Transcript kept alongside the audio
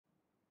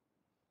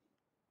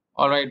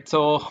All right.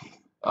 So,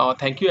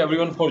 thank you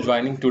everyone for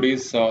joining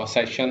today's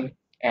session.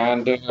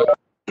 And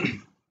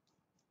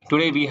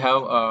today we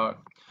have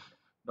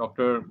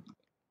Dr.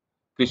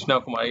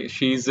 Krishna Kumari.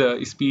 She's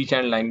a speech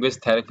and language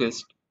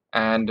therapist,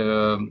 and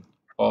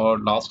for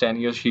last 10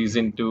 years she's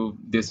into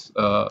this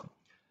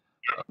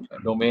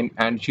domain,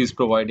 and she's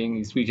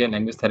providing speech and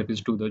language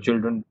therapies to the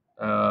children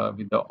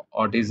with the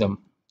autism.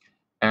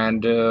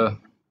 And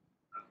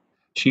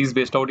she's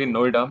based out in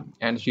Noida,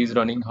 and she's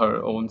running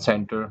her own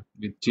center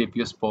with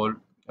JPS Paul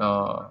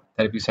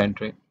Therapy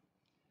Center,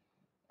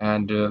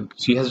 and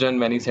she has done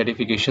many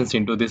certifications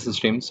into this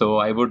stream. So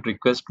I would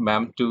request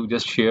ma'am to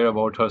just share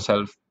about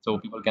herself so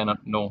people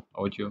cannot know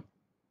about you.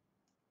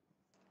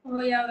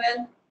 Oh, yeah,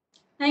 well,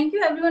 thank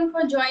you everyone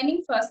for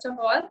joining, first of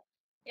all.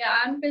 Yeah,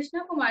 I'm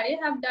Krishna Kumari.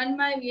 I have done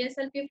my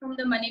VSLP from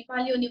the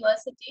Manipal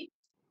University.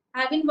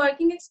 I've been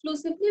working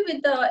exclusively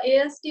with the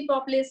ASD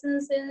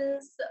population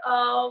since,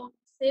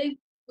 say,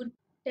 good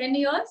 10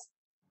 years.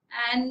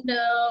 And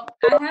I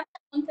have my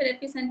own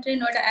therapy center in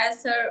Noida,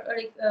 as sir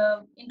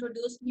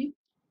introduced me.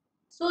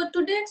 So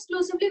today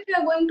exclusively we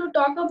are going to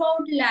talk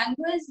about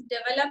language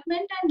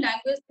development and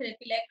language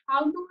therapy. Like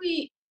how do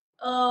we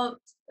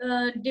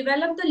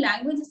develop the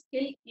language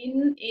skill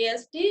in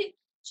ASD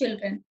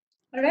children?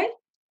 All right.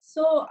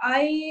 So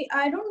I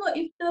don't know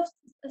if the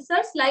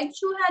sir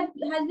slideshow has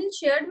been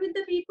shared with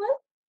the people.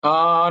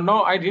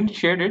 No, I didn't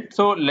share it.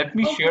 So let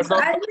me Okay, share so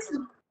the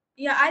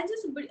I'll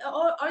just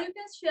or you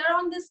can share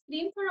on the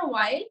screen for a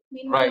while.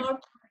 Meanwhile, right. or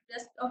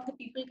rest of the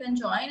people can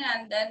join,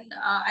 and then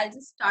I'll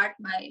just start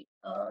my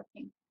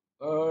thing.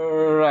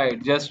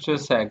 Right. Just a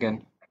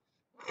second.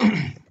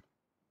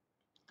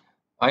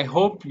 I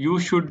hope you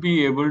should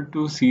be able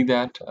to see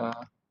that.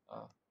 Uh,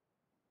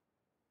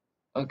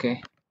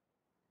 okay.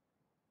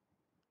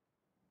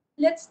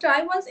 Let's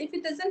try once. If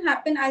it doesn't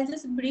happen, I'll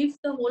just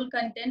brief the whole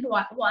content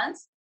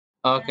once.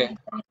 Okay.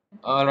 And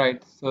All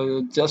right.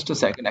 So just a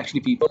second.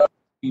 Actually, people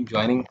keep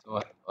joining.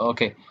 So,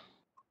 okay.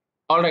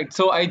 All right.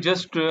 So I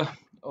just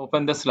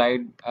opened the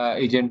slide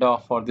agenda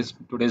for this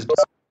today's.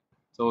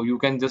 So you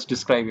can just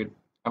describe it.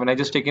 I mean, I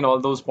just taken all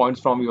those points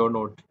from your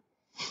note.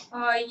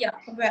 yeah,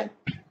 well.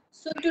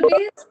 So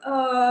today's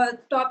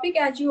topic,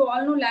 as you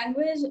all know,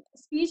 language,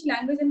 speech,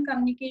 language, and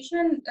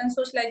communication and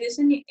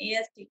socialization in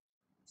ASD.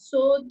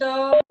 So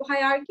the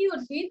hierarchy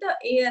would be the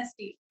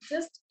ASD.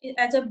 Just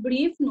as a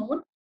brief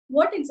note,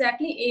 what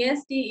exactly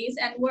ASD is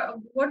and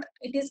what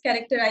it is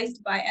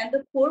characterized by, and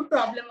the core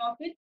problem of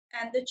it,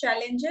 and the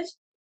challenges.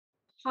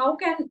 How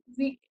can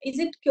we? Is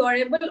it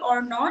curable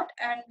or not?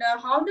 And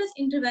how does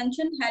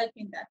intervention help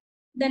in that?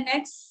 The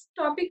next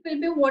topic will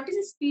be what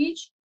is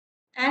speech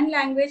and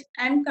language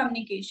and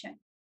communication.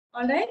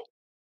 All right.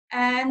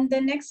 And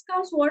the next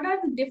comes what are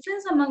the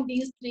difference among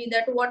these three,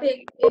 that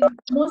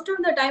most of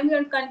the time we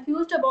are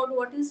confused about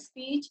what is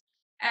speech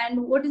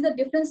and what is the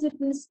difference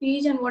between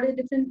speech and what is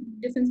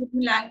difference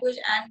between language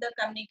and the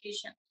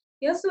communication.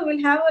 Yes, so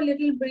we'll have a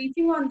little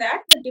briefing on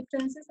that, the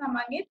differences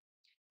among it.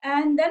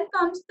 And then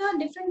comes the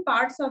different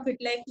parts of it,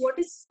 like what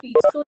is speech.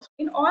 So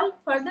in all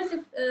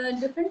further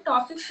different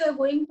topics we are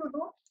going to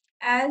do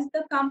as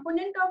the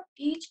component of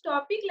each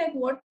topic, like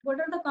what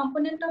are the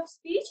component of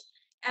speech,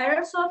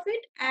 errors of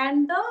it,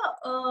 and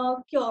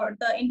the cure,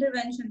 the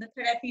intervention, the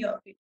therapy of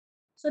it.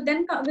 So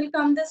then will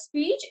come the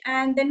speech,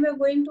 and then we're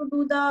going to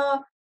do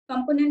the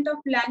component of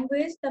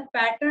language, the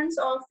patterns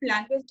of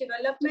language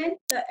development,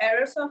 the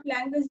errors of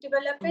language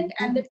development,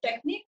 and the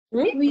technique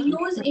we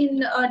use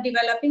in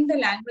developing the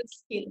language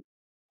skill.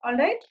 All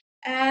right.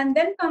 And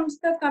then comes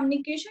the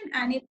communication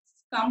and its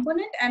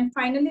component, and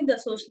finally the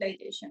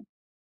socialization.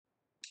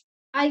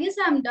 I guess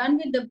I'm done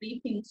with the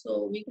briefing,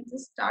 so we can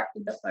just start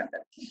with the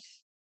further thing.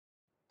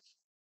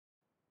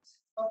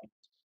 Okay.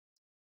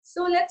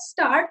 So let's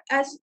start,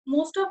 as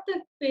most of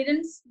the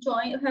parents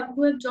who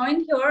have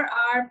joined here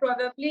are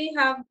probably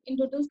have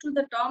introduced to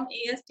the term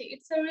ASD.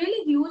 It's a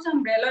really huge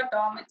umbrella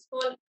term. It's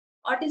called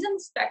autism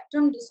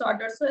spectrum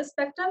disorder. So a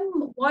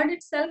spectrum word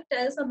itself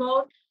tells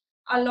about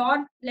a lot,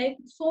 like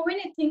so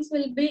many things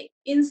will be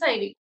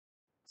inside it.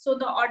 So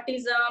the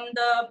autism,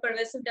 the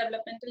pervasive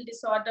developmental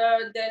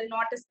disorder, they're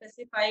not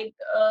specified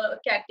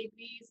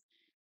categories,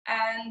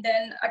 and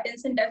then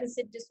attention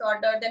deficit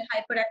disorder, then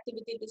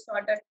hyperactivity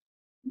disorder.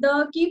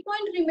 The key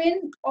point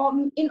remain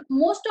in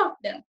most of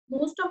them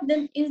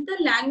is the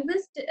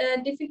language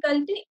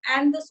difficulty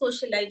and the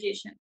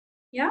socialization.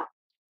 Yeah.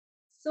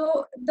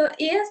 So the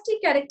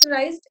ASD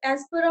characterized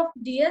as per of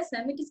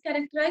DSM, it is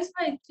characterized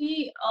by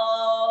three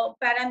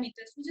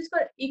parameters, which is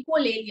called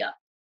echolalia.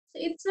 So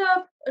it's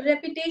a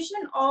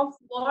repetition of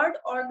word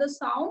or the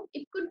sound.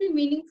 It could be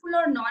meaningful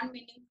or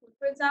non-meaningful.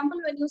 For example,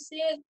 when you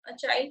say a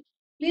child,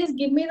 please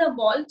give me the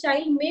ball,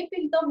 child may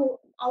pick a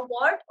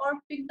word or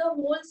pick the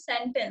whole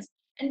sentence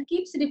and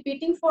keeps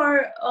repeating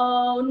for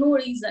no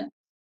reason.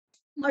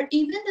 Or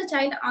even the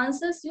child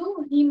answers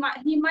you, he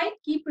might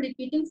keep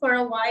repeating for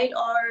a while,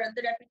 or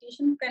the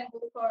repetition can go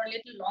for a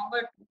little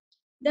longer too.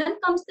 Then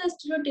comes the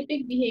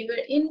stereotypic behavior.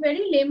 In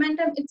very layman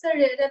term, it's a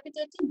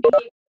repetitive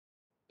behavior.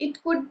 it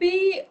could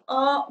be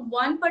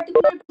one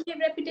particular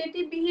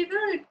repetitive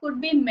behavior, it could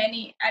be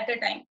many at a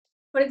time.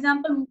 For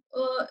example,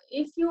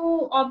 if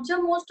you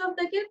observe most of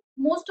the kids,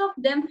 most of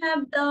them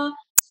have the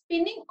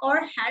spinning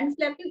or hand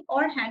flapping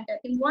or hand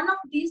tapping. One of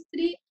these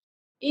three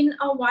in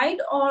a wide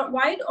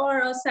or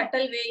a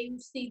subtle way you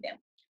see them.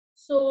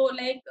 So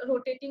like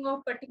rotating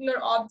of particular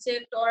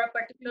object or a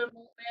particular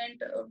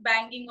movement,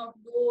 banging of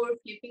door,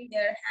 flipping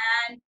their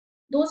hand,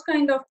 those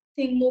kind of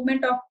thing,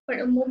 movement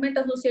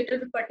associated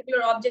with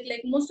particular object.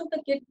 Like most of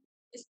the kids,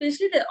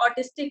 especially the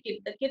autistic kid,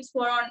 the kids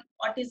who are on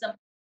autism,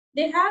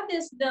 they have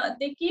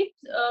they keep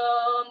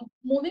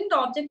moving the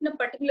object in a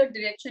particular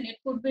direction. It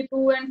could be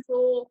to and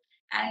fro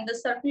and the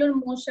circular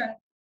motion.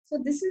 So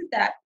this is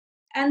that.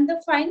 And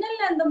the final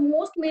and the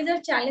most major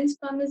challenge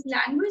come is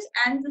language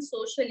and the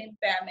social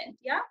impairment.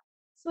 Yeah.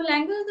 So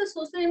language, the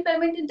social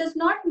impairment, it does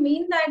not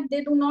mean that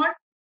they do not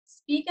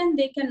speak and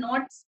they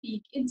cannot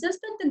speak. It's just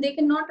that they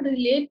cannot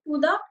relate to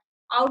the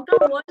outer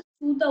world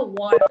through the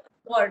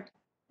word.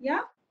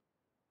 Yeah.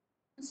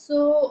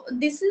 So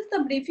this is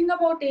the briefing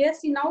about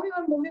ASD. Now we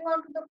are moving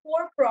on to the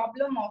core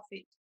problem of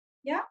it.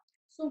 Yeah.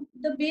 So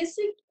the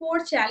basic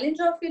core challenge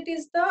of it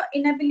is the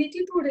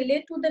inability to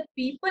relate to the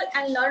people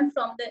and learn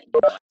from the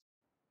environment.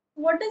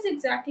 What does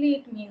exactly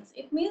it means?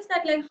 It means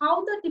that like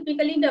how the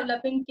typically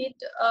developing kid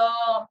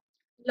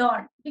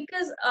learn,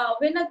 because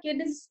when a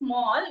kid is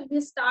small,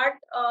 we start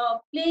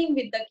playing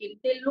with the kid.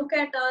 They look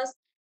at us,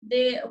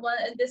 they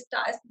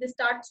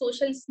start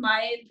social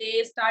smile,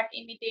 they start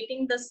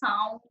imitating the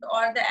sound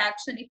or the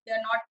action. If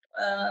they're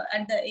not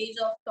at the age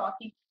of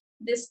talking,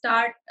 they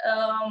start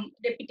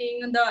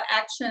repeating the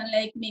action,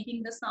 like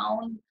making the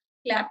sound,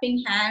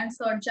 clapping hands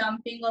or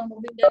jumping or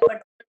moving their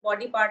particular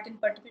body part in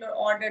particular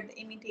order,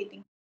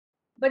 imitating.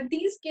 But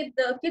these kids,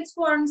 the kids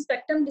who are on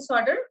spectrum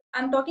disorder,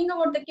 I'm talking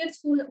about the kids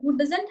who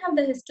doesn't have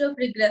the history of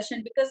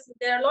regression, because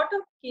there are a lot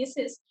of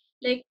cases,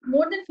 like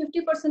more than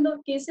 50%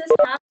 of cases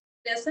have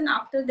regression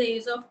after the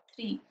age of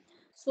 3.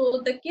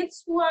 So the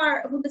kids who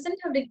doesn't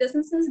have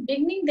regression since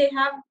beginning, they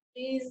have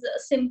these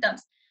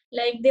symptoms,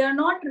 like they are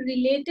not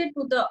related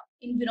to the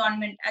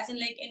environment, as in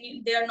like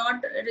they are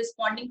not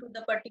responding to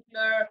the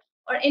particular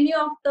or any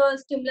of the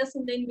stimulus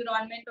in the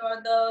environment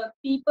or the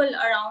people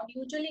around.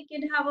 Usually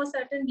kids have a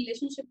certain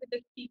relationship with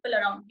the people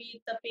around, be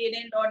it the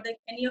parent or the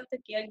any of the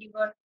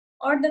caregiver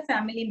or the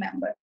family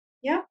member.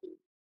 Yeah.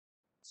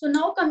 So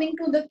now coming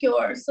to the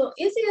cure. So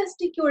is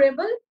ASD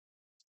curable?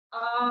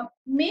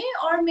 May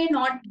or may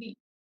not be.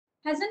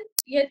 Hasn't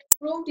yet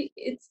proved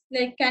it's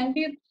like can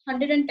be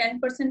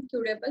 110%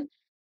 curable,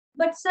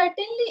 but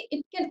certainly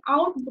it can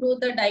outgrow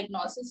the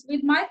diagnosis.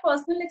 With my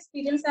personal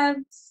experience,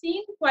 I've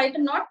seen quite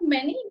not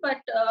many, but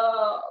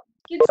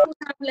kids who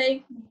have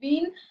like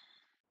been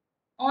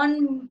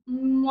on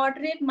mild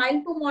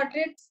to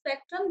moderate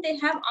spectrum, they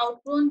have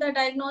outgrown the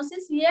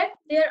diagnosis. Yet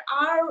there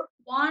are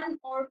one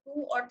or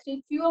two or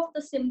three few of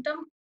the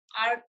symptoms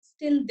are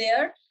still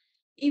there,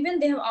 even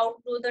they have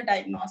outgrown the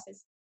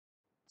diagnosis.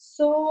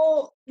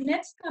 So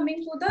next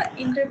coming to the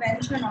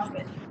intervention of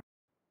it.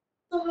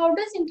 So how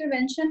does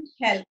intervention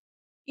help?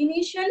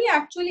 Initially,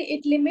 actually,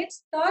 it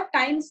limits the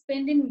time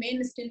spent in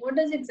mainstream. What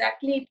does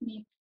exactly it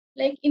mean?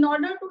 Like in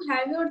order to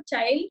have your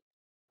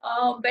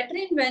child better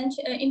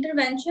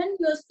intervention,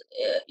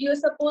 you're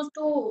supposed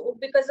to,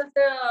 because of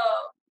the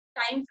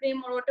time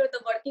frame or whatever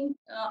the working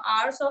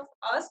hours of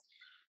us,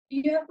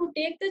 you have to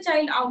take the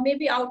child out,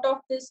 maybe out of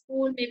the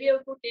school. Maybe you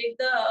have to take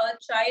the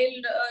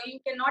child. You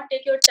cannot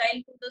take your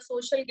child to the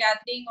social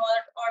gathering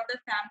or the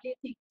family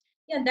thing.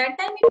 Yeah, that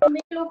time it may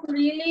look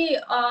really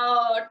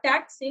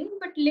taxing,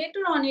 but later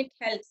on it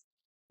helps.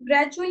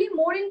 Gradually,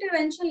 more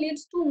intervention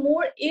leads to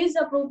more age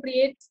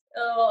appropriate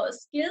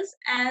skills,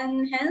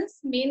 and hence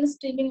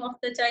mainstreaming of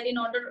the child in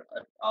order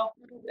of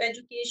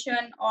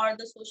education or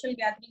the social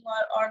gathering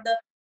or the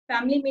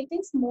family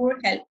meetings more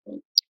helpful.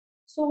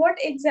 So what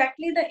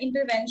exactly the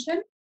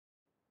intervention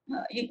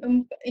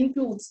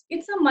includes?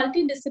 It's a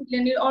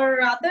multidisciplinary, or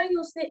rather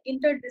you say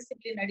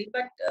interdisciplinary,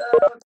 but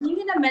being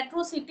in a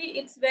metro city,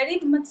 it's very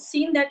much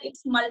seen that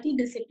it's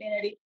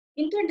multidisciplinary.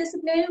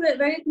 Interdisciplinary,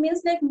 where it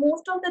means like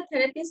most of the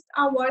therapists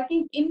are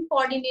working in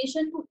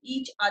coordination to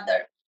each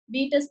other,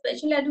 be it a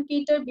special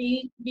educator,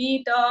 be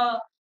it a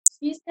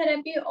speech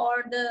therapy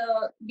or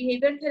the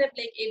behavior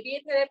therapy like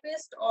ABA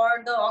therapist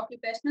or the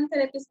occupational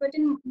therapist. But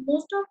in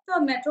most of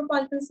the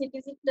metropolitan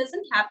cities, it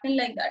doesn't happen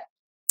like that.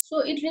 So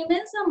it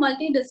remains a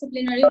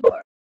multidisciplinary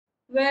work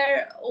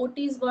where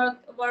OTs work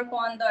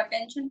on the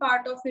attention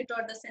part of it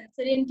or the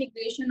sensory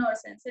integration or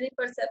sensory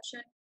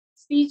perception.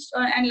 Speech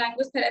and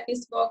language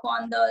therapists work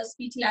on the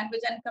speech,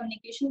 language, and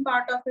communication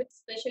part of it.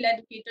 Special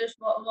educators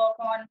work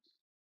on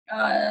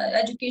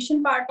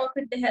education part of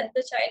it. They help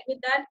the child with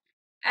that.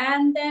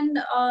 And then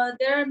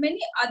there are many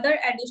other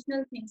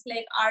additional things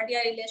like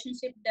RDI,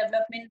 relationship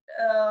development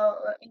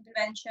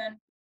intervention,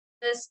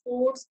 the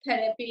sports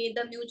therapy,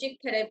 the music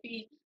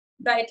therapy,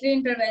 dietary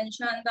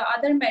intervention, the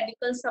other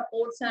medical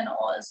supports and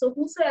all. So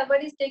whosoever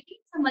is taking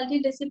some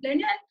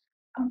multidisciplinary,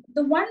 and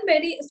the one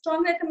very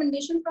strong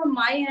recommendation from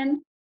my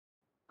end,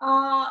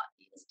 uh,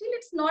 still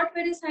it's not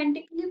very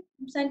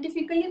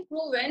scientifically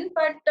proven,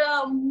 but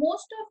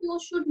most of you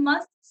should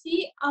must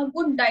see a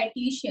good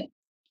dietitian.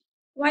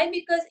 Why?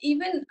 Because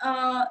even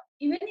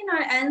in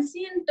our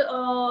ancient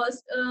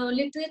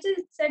literature,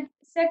 it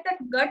said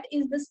that gut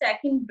is the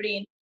second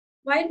brain.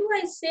 Why do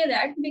I say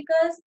that?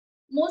 Because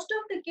most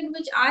of the kids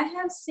which I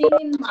have seen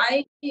in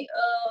my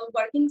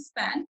working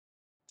span,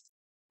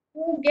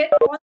 who get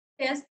all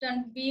tests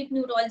done, be it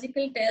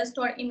neurological test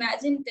or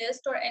imagine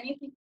test or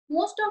anything,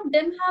 most of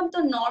them have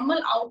the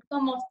normal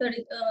outcome of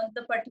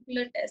the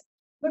particular test.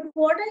 But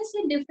what I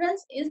see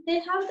difference is they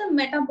have the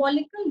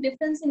metabolical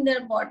difference in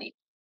their body.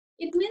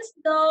 It means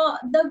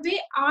the way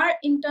our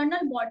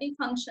internal body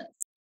functions,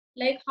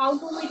 like how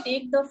do we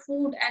take the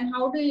food and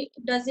how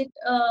does it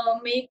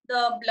make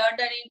the blood,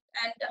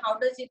 and how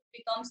does it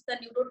becomes the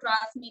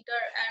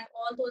neurotransmitter and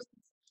all those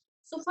things.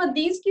 So for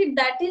these kids,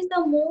 that is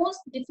the most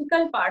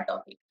difficult part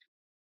of it.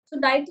 So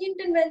dietary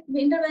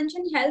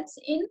intervention helps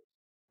in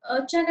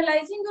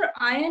channelizing your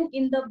iron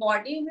in the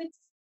body, which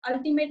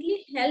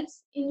ultimately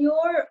helps in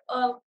your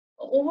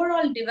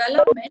overall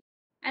development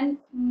and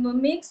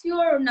makes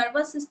your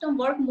nervous system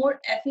work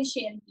more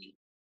efficiently.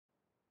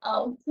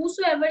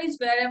 Whosoever is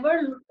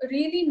wherever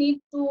really need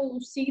to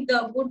see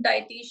the good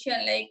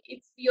dietitian. Like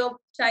if your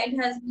child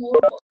has more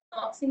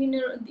toxin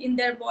in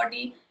their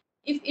body,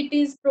 if it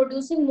is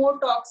producing more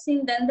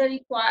toxin than the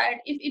required,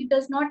 if it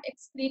does not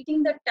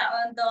excreting the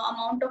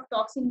amount of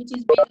toxin which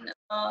is being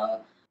uh,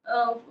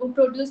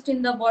 produced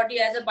in the body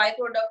as a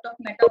byproduct of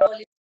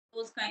metabolism,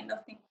 those kind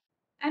of things.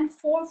 And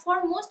for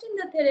most in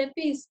the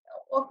therapies,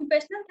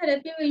 occupational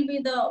therapy will be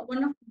the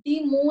one of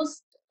the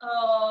most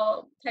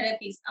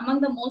therapies among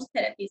the most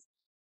therapies.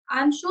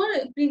 I'm sure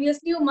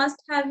previously you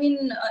must have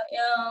been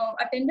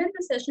attended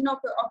the session of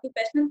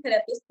occupational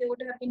therapist. They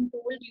would have been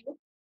told you,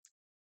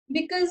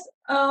 because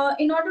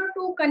in order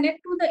to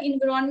connect to the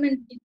environment,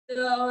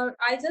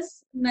 I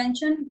just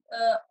mentioned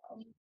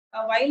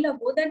a while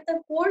ago that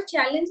the core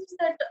challenge is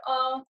that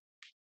uh,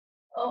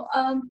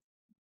 um,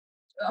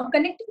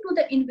 connecting to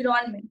the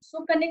environment.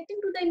 So connecting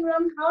to the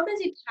environment, how does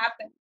it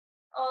happen?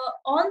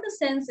 All the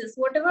senses,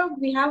 whatever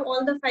we have,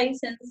 all the five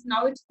senses,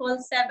 now it's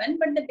called seven,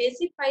 but the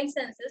basic five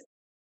senses,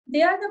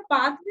 they are the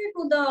pathway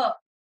to the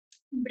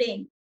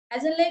brain.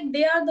 As in, like,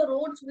 they are the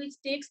roads which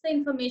takes the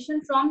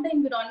information from the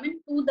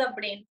environment to the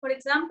brain. For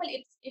example,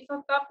 it's if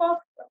a cup of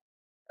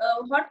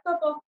hot cup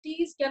of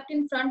tea is kept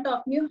in front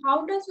of you,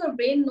 how does your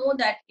brain know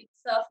that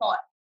it's hot?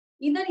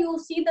 Either you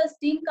see the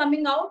steam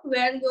coming out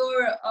where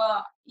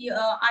your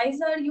eyes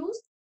are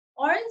used,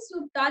 or else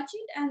you touch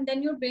it and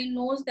then your brain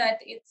knows that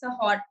it's a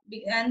hot,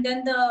 and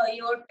then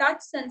your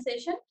touch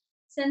sensation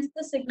sends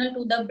the signal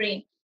to the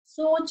brain.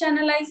 So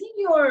channelizing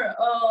your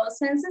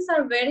senses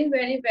are very,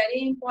 very,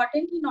 very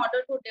important in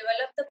order to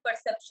develop the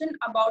perception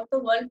about the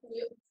world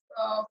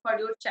for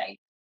your child.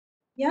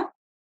 Yeah.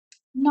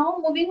 Now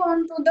moving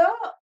on to the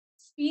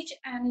speech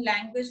and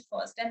language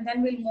first, and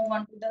then we'll move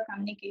on to the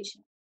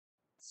communication.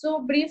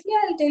 So briefly,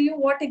 I'll tell you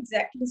what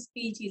exactly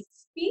speech is.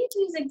 Speech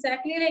is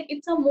exactly like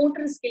it's a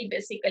motor skill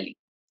basically.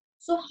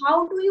 So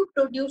how do you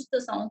produce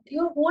the sound?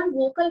 Your whole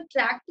vocal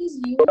tract is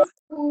used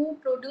to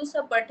produce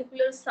a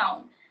particular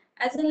sound.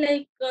 As in,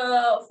 like,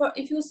 for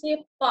if you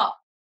say pa,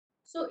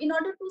 so in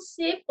order to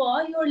say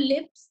pa, your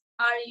lips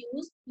are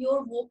used,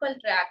 your vocal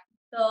tract,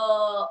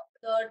 the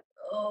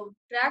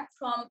tract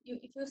from you.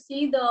 If you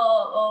see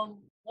the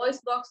voice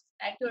box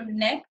at your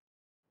neck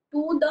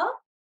to the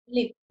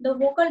lip, the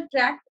vocal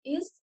tract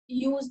is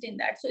used in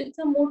that. So it's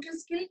a motor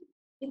skill.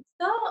 It's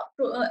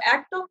the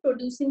act of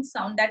producing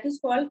sound that is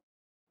called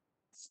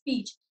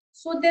speech.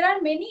 So there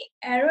are many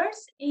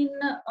errors in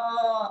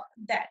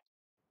that,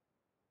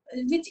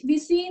 which we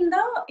see in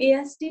the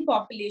ASD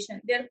population.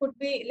 There could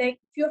be like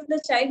few of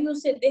the child you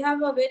said they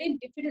have a very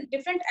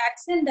different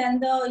accent than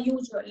the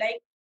usual. Like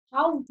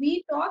how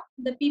we talk,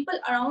 the people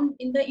around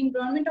in the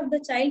environment of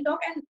the child talk,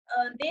 and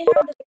they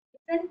have the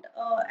different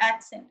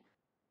accent.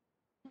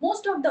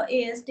 Most of the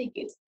ASD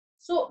kids.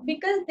 So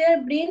because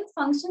their brain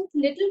functions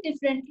little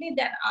differently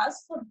than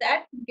us, so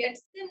that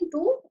gets them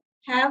to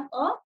have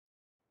a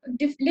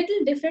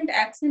little different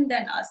accent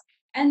than us.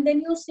 And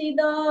then you see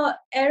the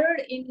error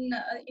in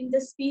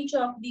the speech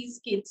of these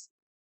kids.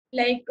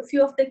 Like a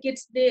few of the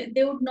kids, they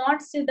would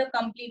not say the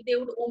complete, they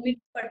would omit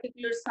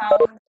particular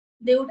sound,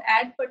 they would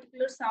add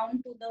particular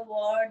sound to the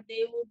word,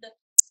 they would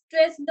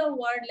stress the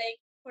word. Like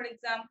for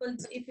example,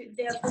 if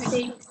they have to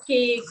say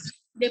cake,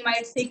 they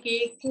might say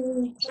cake,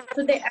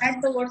 so they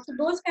add the word. So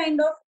those kind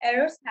of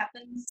errors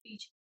happen in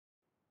speech.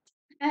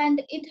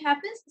 And it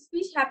happens,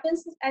 speech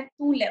happens at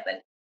two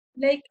level.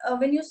 Like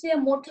when you say a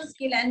motor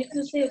skill, and if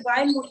you say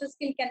why motor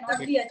skill cannot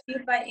be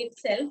achieved by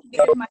itself,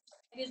 because my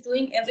child is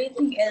doing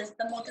everything else,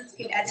 the motor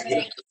skill, as in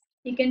like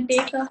he can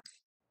take a,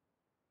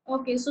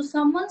 okay, so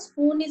someone's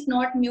phone is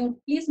not mute,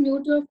 please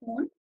mute your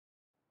phone,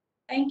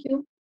 thank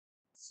you.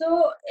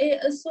 So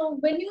so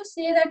when you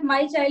say that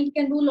my child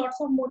can do lots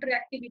of motor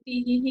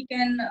activity, he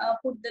can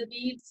put the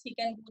beads, he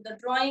can do the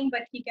drawing,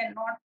 but he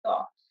cannot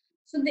talk.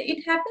 So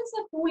it happens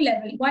at two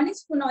level. One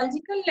is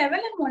phonological level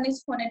and one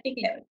is phonetic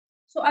level.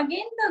 So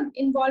again, the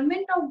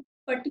involvement of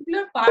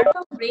particular part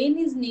of brain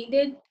is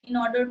needed in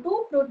order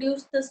to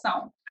produce the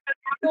sound.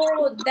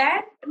 So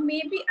that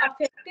may be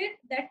affected,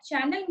 that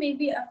channel may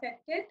be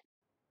affected.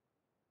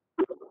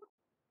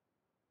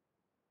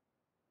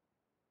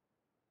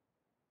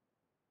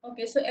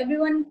 Okay, so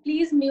everyone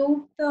please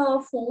mute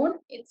the phone.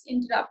 It's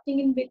interrupting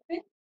in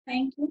between.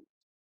 Thank you.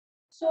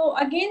 So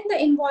again,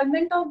 the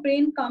involvement of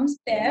brain comes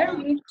there,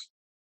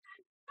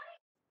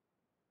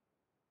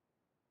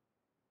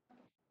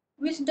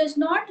 which does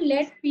not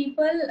let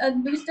people,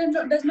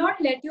 does not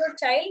let your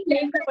child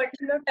make a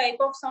particular type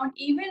of sound.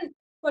 Even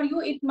for you,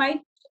 it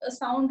might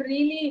sound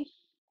really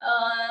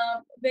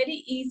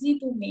very easy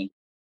to make.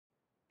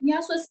 Yeah,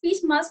 so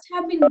speech must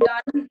have been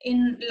done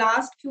in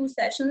last few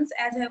sessions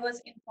as I was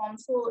informed.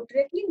 So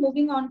directly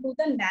moving on to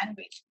the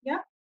language. Yeah.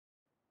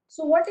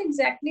 So what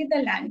exactly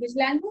the language?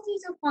 Language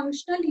is a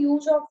functional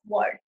use of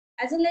word.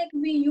 As in like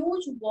we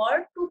use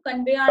word to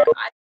convey our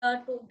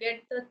idea, to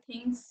get the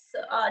things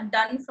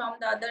done from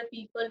the other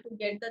people, to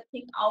get the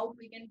thing out.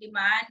 We can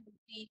demand,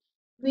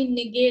 we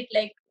negate,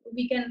 like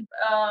we can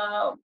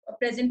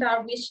present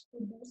our wish to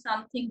do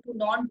something, to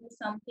not do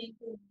something,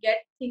 to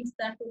get things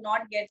done, to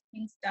not get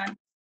things done.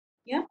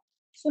 Yeah.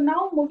 So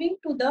now moving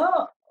to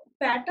the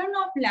pattern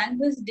of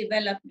language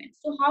development.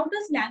 So how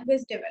does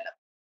language develop?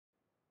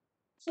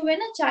 So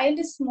when a child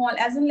is small,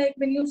 as in like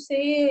when you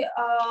say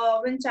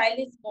when child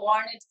is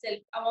born itself,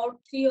 about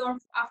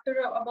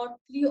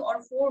 3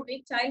 or 4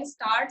 weeks, child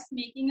starts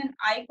making an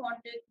eye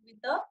contact with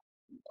the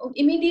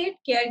immediate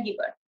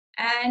caregiver,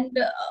 and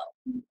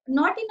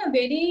not in a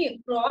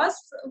very gross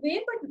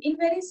way, but in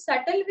very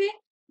subtle way,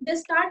 they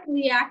start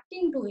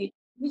reacting to it,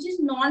 which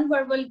is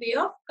non-verbal way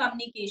of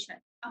communication,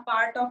 a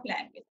part of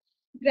language.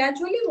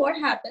 Gradually, what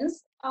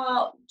happens?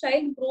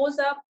 Child grows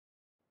up,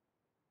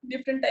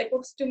 different type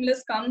of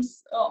stimulus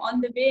comes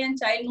on the way, and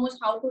child knows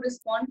how to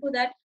respond to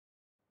that.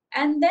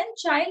 And then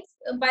child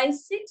by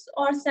 6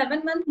 or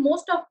 7 months,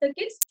 most of the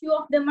kids, few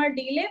of them are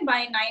delay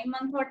by 9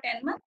 months or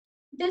 10 months,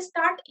 they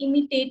start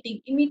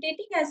imitating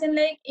as in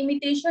like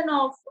imitation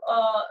of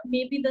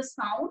maybe the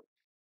sound,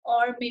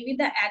 or maybe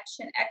the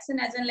action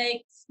as in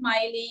like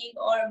smiling,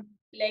 or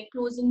like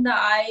closing the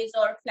eyes,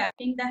 or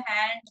flapping the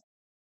hand,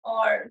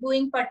 or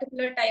doing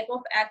particular type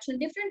of action.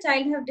 Different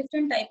child have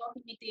different type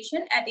of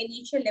imitation at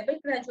initial level.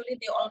 Gradually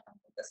they all come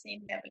to the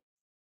same level.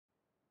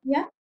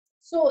 Yeah.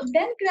 So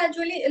then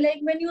gradually, like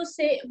when you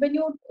say, when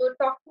you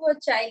talk to a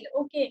child,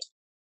 okay,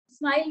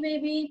 smile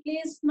baby,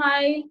 please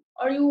smile,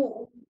 or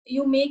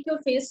you make your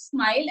face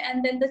smile,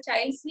 and then the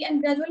child see,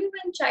 and gradually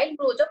when child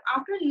grows up,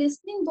 after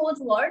listening those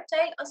words,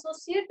 child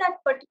associate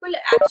that particular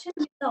action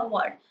with the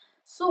word.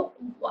 So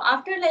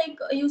after like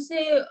you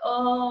say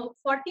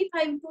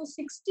 45 to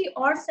 60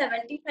 or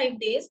 75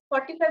 days,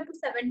 45 to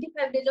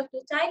 75 days of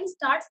the child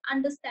starts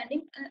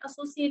understanding and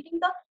associating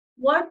the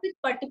word with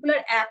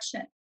particular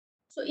action.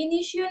 So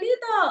initially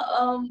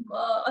the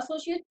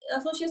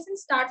association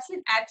starts with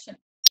action,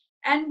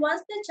 and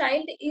once the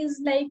child is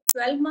like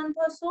 12 months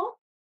or so,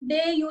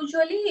 they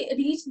usually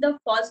reach the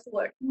first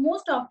word.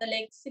 Most of the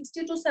like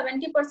 60 to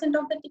 70%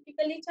 of the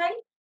typically child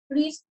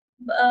reach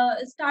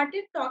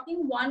started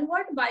talking one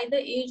word by the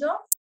age of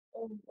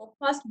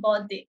first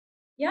birthday.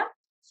 Yeah.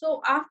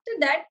 So after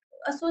that,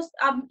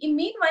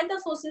 meanwhile the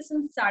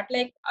association start,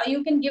 like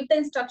you can give the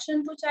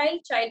instruction to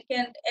child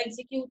can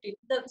execute it,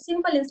 the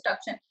simple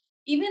instruction,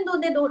 even though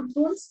they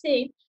don't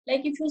say.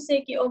 Like if you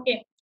say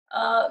okay,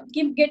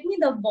 get me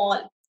the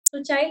ball,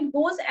 so child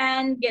goes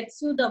and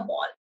gets you the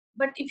ball.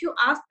 But if you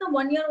ask the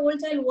 1 year old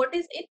child what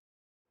is it,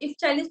 if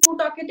child is too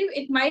talkative,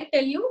 it might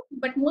tell you,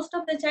 but most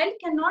of the child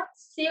cannot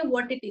say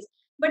what it is.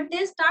 But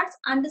they starts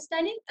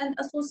understanding and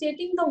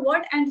associating the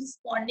word and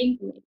responding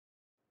to it.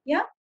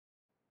 Yeah.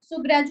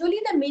 So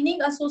gradually the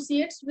meaning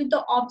associates with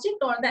the object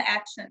or the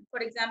action.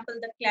 For example,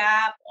 the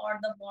clap or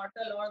the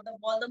bottle or the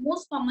ball. The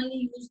most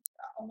commonly used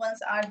ones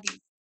are these.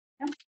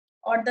 Yeah?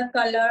 Or the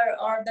color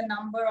or the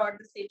number or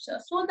the shape.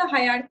 So the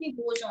hierarchy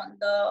goes on.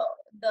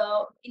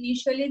 The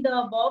initially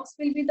the box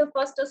will be the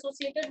first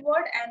associated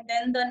word, and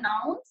then the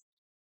nouns,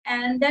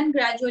 and then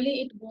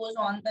gradually it goes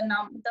on. The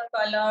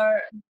color,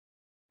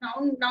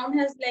 noun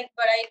has like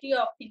variety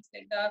of things,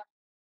 like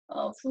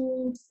the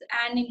fruits,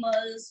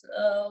 animals,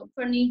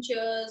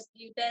 furnitures,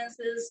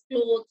 utensils,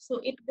 clothes. So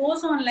it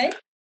goes on like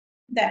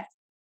that.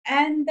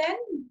 And then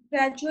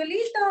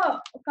gradually the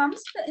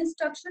comes the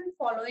instruction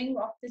following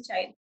of the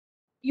child.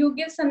 You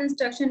give some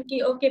instruction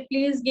ki, okay,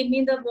 please give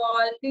me the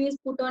ball, please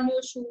put on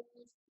your shoes,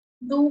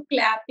 do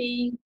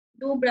clapping,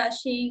 do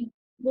brushing,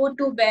 go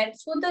to bed.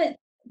 So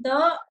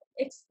the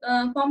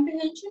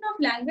comprehension of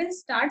language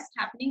starts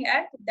happening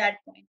at that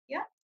point.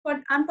 Yeah.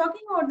 But I'm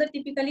talking about the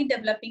typically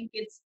developing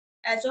kids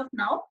as of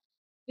now.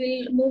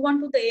 We'll move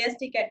on to the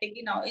ASD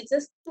category now. It's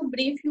just to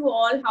brief you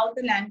all how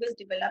the language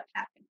develop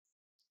happens.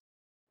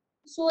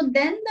 So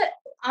then the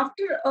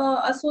after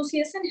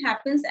association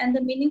happens and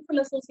the meaningful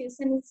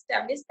association is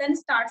established, then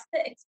starts the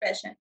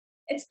expression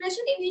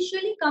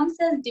initially comes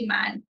as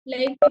demand.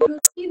 Like if you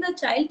see the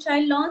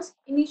child learns,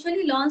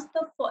 initially learns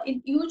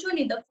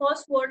usually the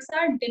first words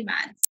are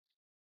demands.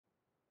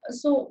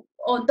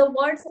 The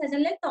words as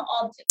in like the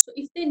object. So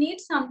if they need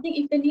something,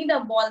 if they need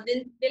a ball,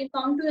 they'll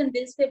come to you and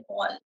they'll say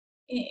ball.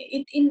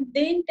 They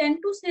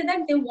intend to say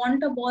that they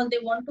want a ball, they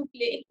want to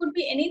play. It could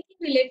be anything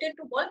related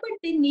to ball, but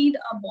they need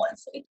a ball.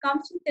 So it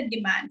comes with the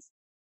demands,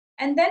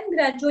 and then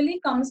gradually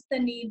comes the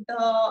need,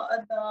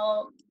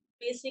 the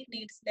basic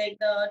needs like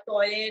the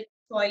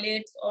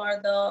toilets, or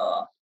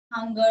the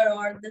hunger,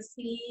 or the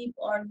sleep,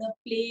 or the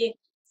play.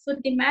 So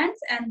demands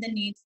and the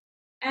needs.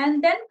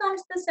 And then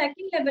comes the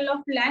second level of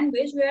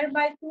language,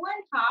 whereby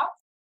 2.5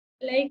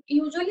 like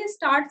usually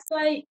starts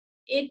by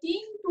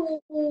 18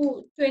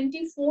 to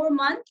 24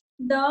 months.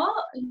 The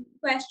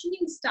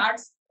questioning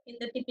starts in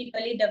the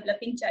typically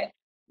developing child,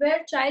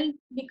 where child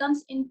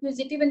becomes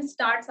inquisitive and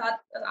starts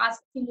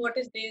asking what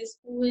is this,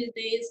 who is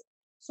this.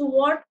 So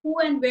what, who,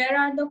 and where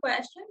are the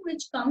question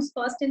which comes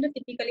first in the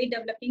typically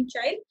developing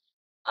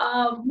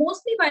child,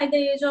 mostly by the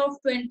age of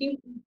 20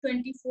 to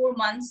 24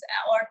 months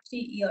or 3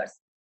 years.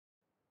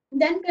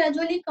 Then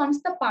gradually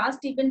comes the past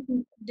event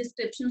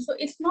description. So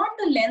it's not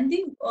the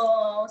lengthy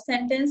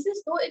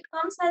sentences, though it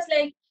comes as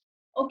like,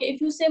 okay,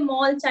 if you say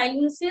mall, child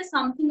will say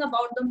something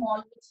about the mall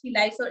which he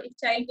likes, or if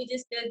child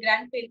visits their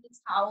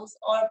grandparents house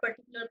or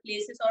particular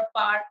places or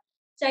park,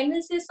 child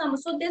will say some.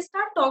 So they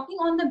start talking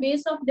on the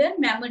base of their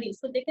memory,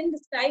 so they can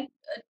describe,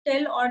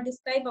 tell or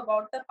describe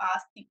about the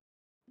past thing.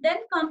 Then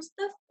comes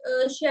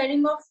the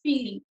sharing of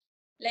feeling,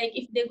 like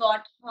if they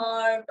got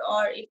hurt,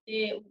 or if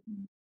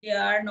they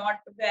are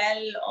not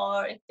well,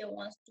 or if they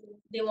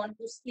want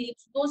to sleep,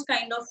 so those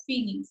kind of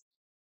feelings.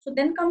 So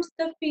then comes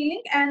the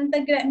feeling, and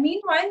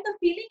meanwhile the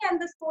feeling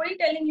and the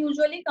storytelling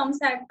usually comes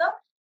at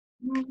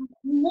the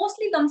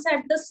mostly comes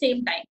at the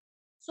same time.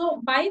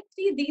 So by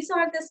three, these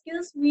are the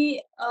skills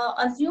we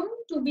assume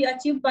to be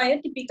achieved by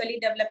a typically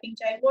developing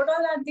child. What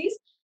all are these?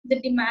 The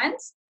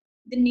demands,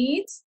 the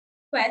needs,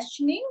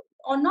 questioning,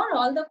 or not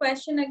all the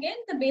question again,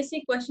 the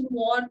basic question: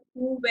 what,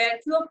 who, where.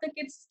 Few of the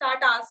kids start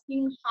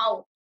asking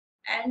how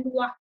and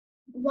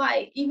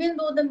why, even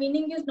though the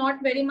meaning is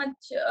not very much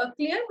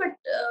clear, but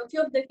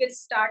few of the kids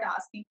start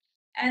asking.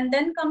 And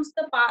then comes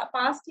the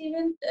past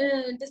event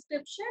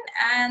description,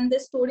 and the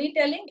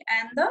storytelling,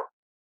 and the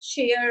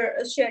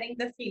sharing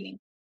the feeling.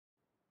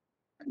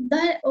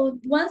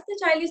 Once the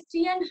child is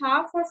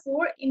 3.5 or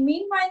 4, in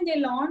meanwhile they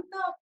learn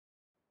the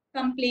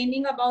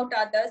complaining about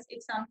others.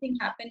 If something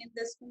happened in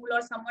the school,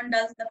 or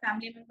the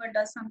family member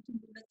does something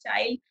to the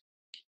child,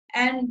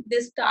 and they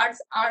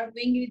starts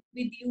arguing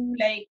with you,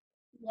 like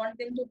you want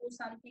them to do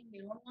something, they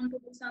don't want to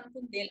do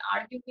something, they'll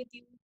argue with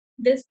you,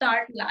 they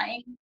start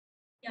lying.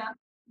 Yeah,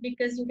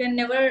 because you can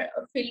never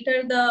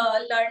filter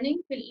the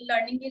learning.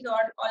 Learning is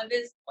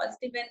always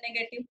positive and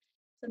negative.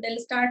 So they'll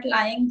start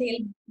lying.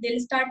 They'll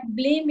start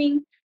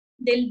blaming.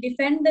 They'll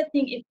defend the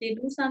thing. If they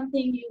do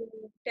something, you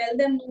tell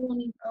them no,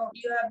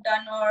 you have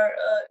done, or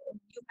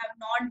you have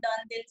not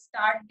done. They'll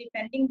start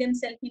defending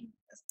themselves in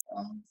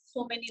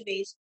so many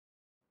ways.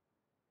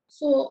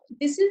 So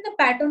this is the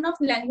pattern of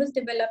language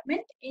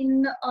development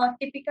in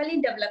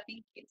typically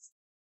developing kids.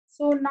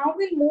 So now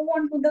we'll move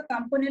on to the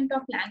component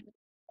of language.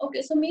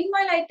 Okay, so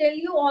meanwhile, I tell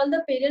you all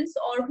the parents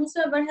or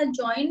whosoever has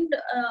joined.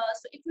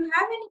 So if you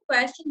have any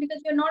question,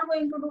 because we're not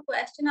going to do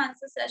question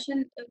answer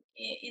session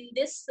in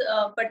this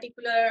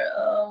particular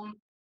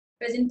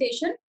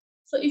presentation.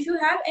 So if you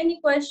have any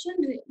question,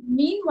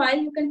 meanwhile,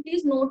 you can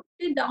please note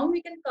it down.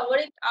 We can cover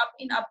it up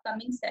in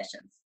upcoming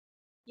sessions.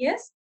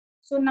 Yes.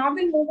 So now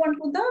we'll move on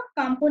to the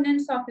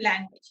components of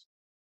language.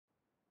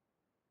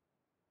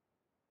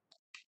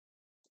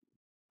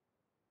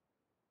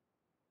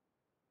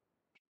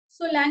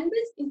 So language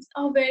is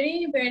a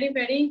very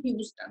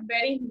huge term,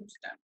 very huge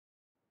term.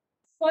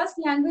 First,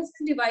 language is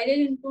divided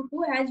into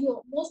two, as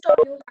most of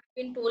you have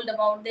been told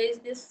about. There is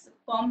this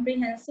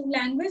comprehensive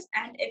language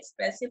and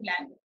expressive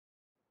language.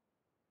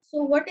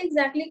 So what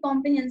exactly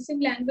comprehensive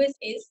language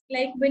is?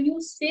 Like when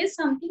you say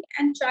something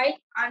and child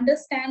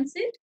understands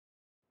it,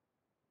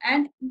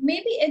 and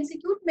maybe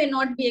execute, may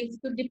not be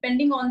execute,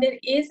 depending on their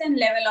age and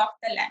level of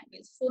the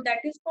language. So that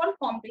is called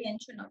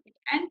comprehension of it.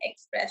 And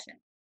expression.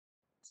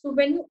 So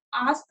when you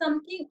ask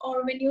something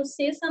or when you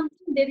say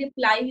something, they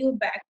reply you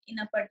back in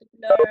a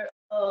particular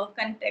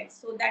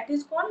context. So that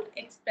is called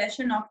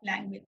expression of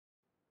language.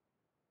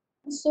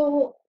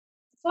 So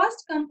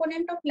first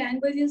component of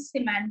language is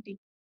semantic.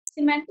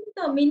 Semantic,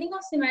 the meaning of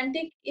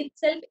semantic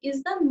itself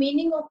is the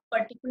meaning of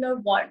particular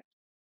word.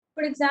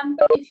 For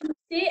example, if you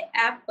say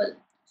apple,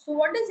 so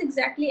what does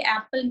exactly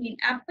apple mean?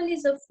 Apple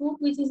is a fruit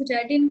which is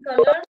red in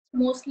color,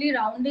 mostly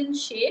round in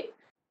shape,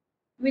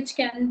 which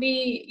can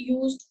be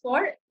used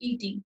for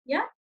eating.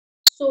 Yeah.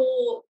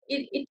 So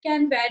it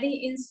can vary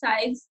in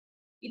size.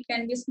 It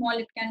can be small,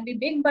 it can be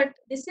big, but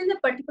this is a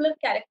particular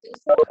character.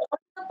 So all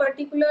the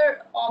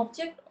particular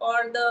object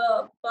or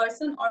the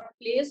person or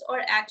place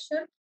or action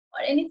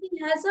or anything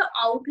has an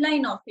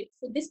outline of it.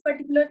 So this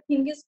particular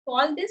thing is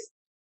called this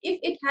if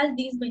it has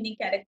these many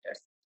characters.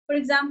 For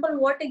example,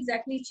 what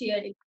exactly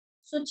chair is?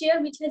 So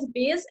chair which has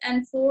base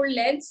and four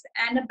legs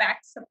and a back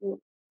support.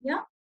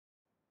 Yeah.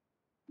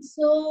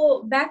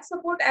 So back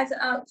support as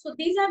so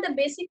these are the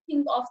basic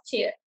thing of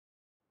chair.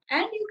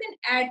 and you can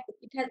add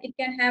it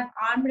can have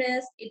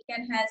armrest, it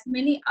can has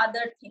many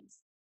other things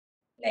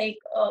like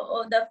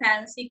the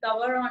fancy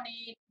cover on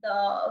it,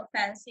 the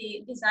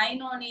fancy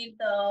design on it,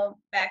 the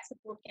back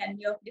support can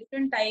be of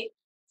different type.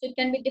 So it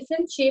can be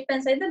different shape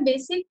and size. The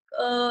basic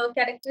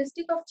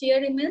characteristic of chair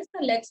remains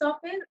the legs of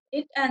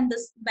it and the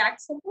back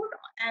support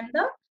and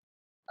the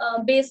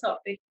base of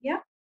it. Yeah.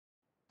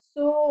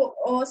 So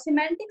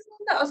semantics is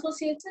the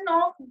association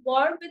of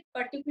word with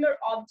particular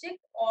object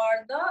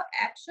or the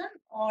action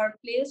or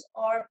place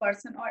or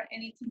person or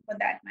anything for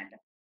that matter.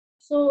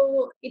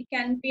 So it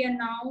can be a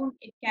noun,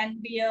 it can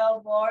be a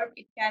verb,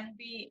 it can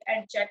be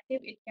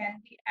adjective, it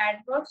can be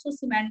adverb. So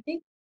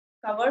semantic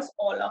covers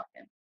all of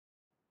them.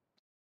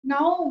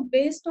 Now,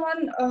 based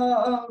on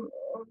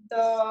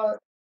the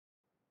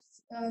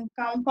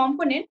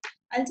component,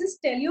 I'll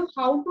just tell you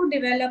how to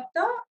develop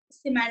the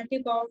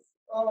semantic of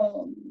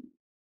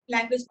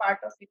language part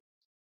of it.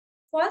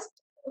 First,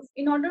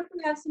 in order to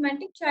have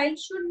semantic, child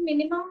should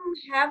minimum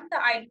have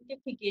the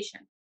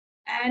identification.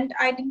 And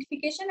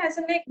identification as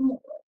a like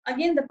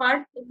again the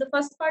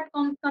first part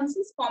comes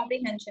is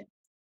comprehension.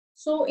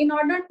 So in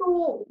order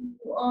to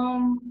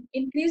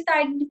increase the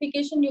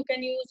identification, you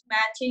can use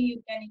matching,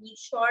 you can use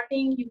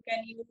shorting, you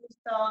can use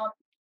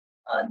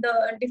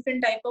the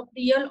different type of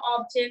real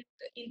object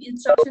in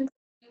instruction.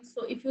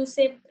 So if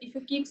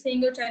you keep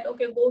saying your child,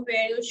 okay, go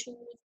wear your shoes,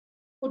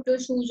 put your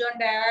shoes on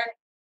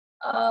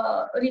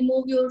that,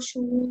 remove your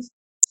shoes.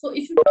 So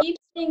if you keep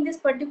saying this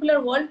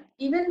particular word,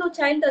 even though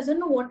child doesn't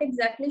know what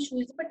exactly shoe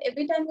is, but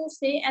every time you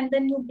say and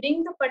then you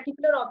bring the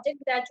particular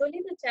object,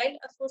 gradually the child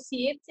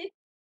associates it.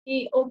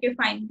 Okay,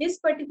 fine. This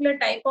particular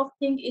type of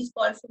thing is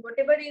called, so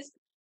whatever is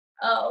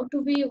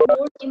to be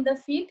worn in the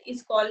feet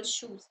is called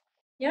shoes.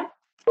 Yeah.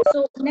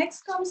 So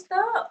next comes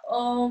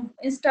the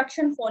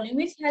instruction following,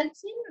 which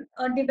helps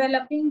in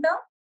developing the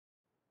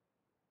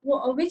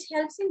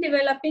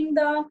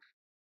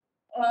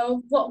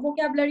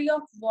vocabulary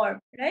of verb,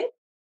 right?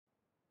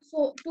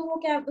 So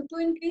to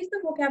increase the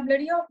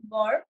vocabulary of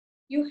verb,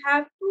 you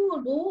have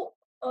to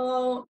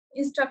do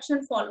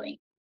instruction following.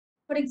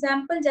 For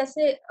example,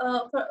 जैसे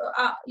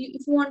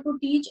if you want to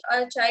teach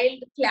a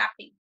child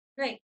clapping,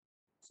 right?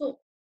 So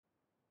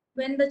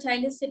when the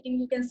child is sitting,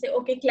 you can say,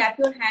 okay, clap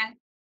your hand.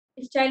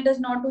 If child does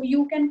not do,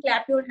 you can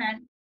clap your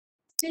hand.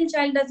 Still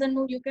child doesn't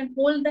know, you can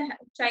hold the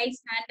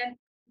child's hand and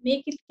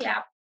make it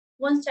clap.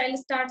 Once child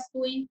starts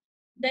doing,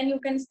 then you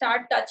can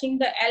start touching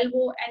the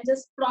elbow and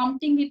just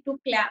prompting it to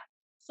clap.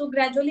 So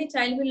gradually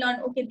child will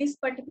learn, okay, this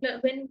particular,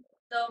 when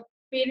the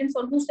parents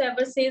or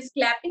whosoever says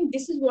clapping,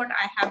 this is what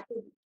I have to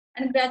do.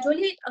 And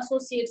gradually it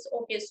associates,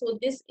 okay, so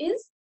this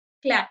is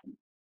clapping.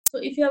 So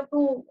if you have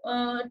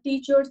to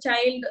teach your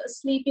child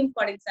sleeping,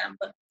 for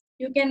example,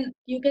 you can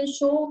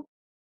show,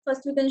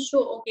 first you can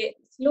show, okay,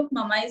 look,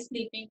 mama is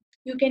sleeping.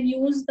 You can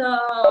use the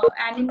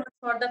animals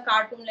or the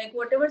cartoon, like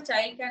whatever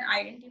child can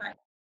identify,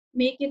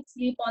 make it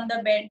sleep on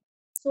the bed.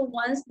 So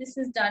once this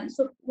is done,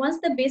 so once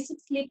the basic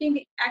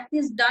sleeping act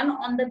is done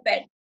on the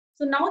bed,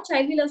 so now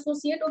child will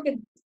associate, okay,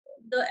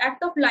 the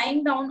act of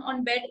lying down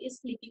on bed is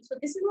sleeping. So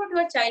this is what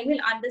your child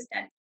will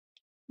understand.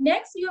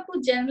 Next, you have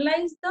to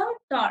generalize the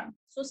term.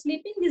 So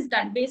sleeping is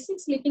done, basic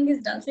sleeping is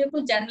done. So you have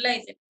to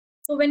generalize it.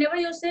 So whenever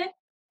you say,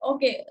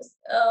 okay,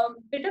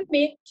 better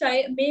make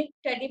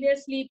teddy bear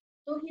sleep,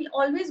 so he'll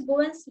always go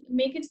and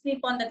make it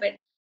sleep on the bed.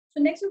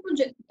 So next, you have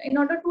to, in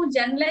order to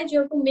generalize, you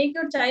have to make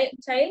your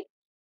child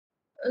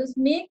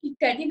make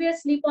teddy bear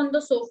sleep on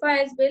the sofa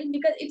as well,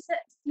 because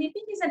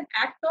sleeping is an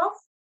act of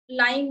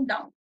lying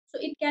down. So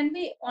it can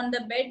be on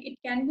the bed, it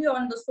can be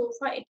on the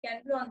sofa, it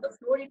can be on the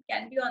floor, it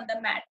can be on the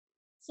mat.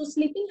 So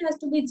sleeping has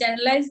to be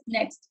generalized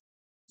next.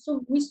 So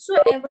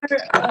whichsoever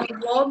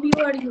verb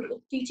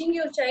teaching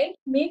your child,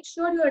 make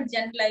sure you are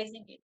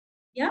generalizing it.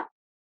 Yeah.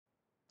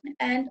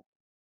 And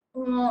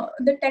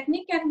the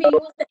technique can be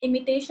used the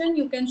imitation.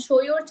 You can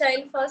show your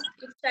child first.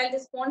 If child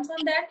responds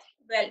on that,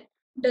 well.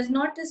 Does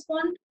not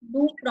respond,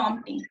 do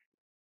prompting.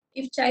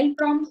 If child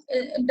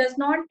does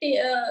not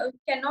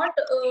cannot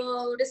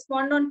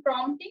respond on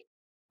prompting,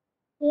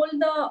 hold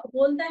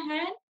the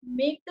hand,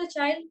 make the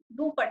child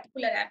do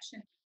particular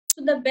action.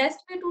 So the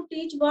best way to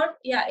teach verb,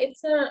 yeah,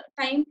 it's a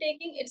time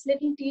taking, it's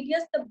little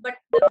tedious, but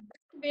the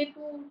best way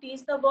to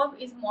teach the verb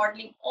is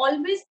modeling.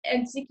 Always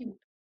execute.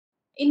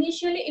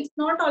 Initially it's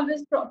not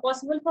always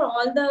possible for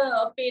all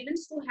the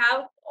parents to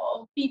have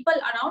people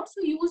around,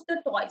 so use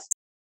the toys.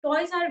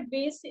 Toys are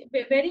basic,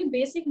 very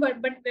basic, but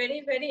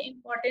very very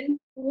important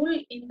tool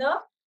in the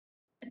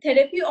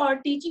therapy or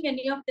teaching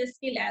any of the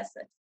skill as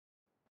such.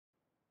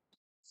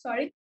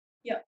 Sorry.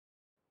 Yeah.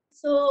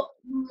 So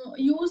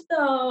use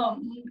the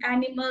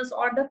animals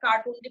or the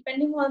cartoon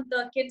depending on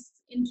the kids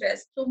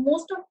interest. So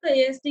most of the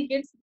ASD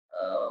kids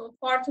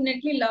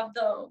fortunately love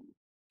the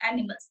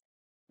animals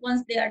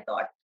once they are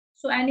taught.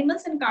 So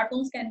animals and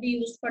cartoons can be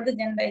used for the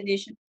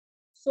generalization.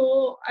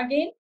 So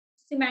again,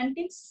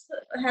 semantics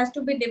has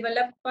to be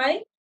developed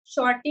by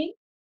shorting,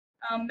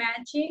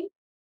 matching,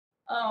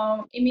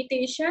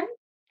 imitation,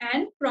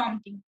 and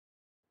prompting.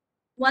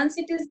 Once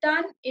it is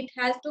done, it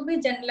has to be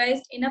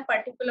generalized in a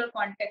particular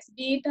context,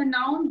 be it a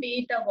noun, be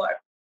it a verb,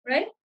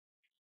 right?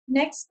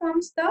 Next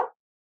comes the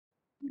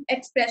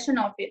expression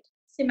of it,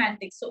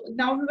 semantics. So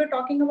now we were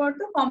talking about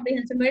the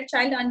comprehension, where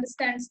child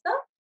understands the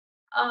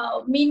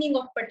meaning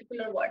of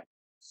particular word.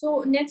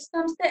 So next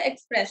comes the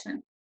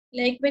expression.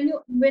 Like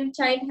when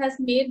child has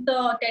made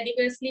the teddy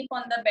bear sleep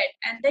on the bed,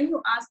 and then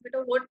you ask,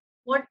 beta,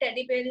 what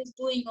teddy bear is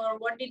doing, or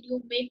what did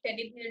you make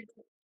teddy bear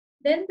do?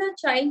 Then the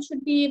child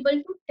should be able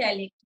to tell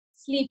it,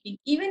 sleeping.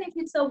 Even if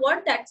it's a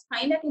word, that's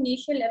fine at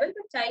initial level,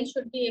 but child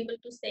should be able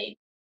to say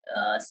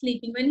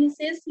sleeping. When he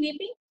says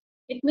sleeping,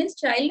 it means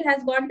child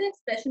has got the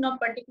expression of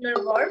particular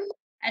word,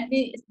 and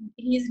he's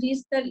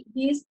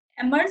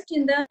immersed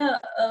in the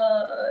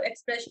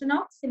expression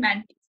of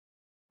semantics.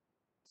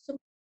 So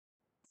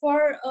for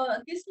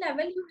this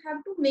level, you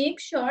have to make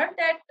sure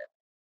that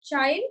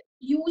child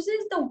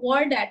uses the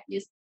word at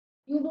least.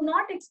 You do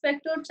not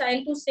expect your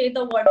child to say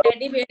the word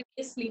teddy bear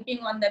is sleeping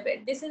on the bed.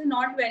 This is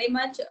not very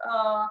much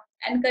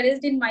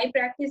encouraged in my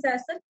practice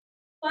as such.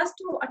 First,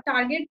 to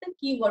target the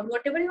keyword.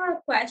 Whatever you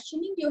are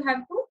questioning, you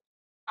have to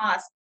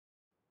ask.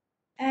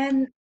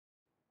 And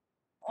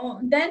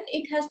then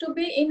it has to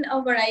be in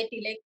a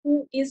variety, like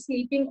who is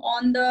sleeping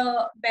on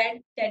the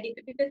bed, teddy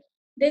bear. Because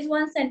there's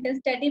one sentence,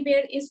 teddy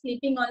bear is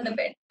sleeping on the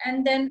bed,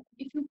 and then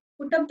if you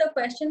put up the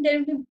question, there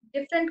will be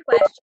different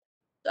questions.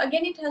 So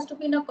again, it has to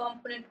be in a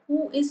component.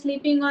 Who is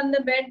sleeping on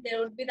the bed? There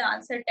would be the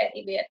answer,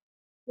 teddy bear.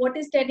 What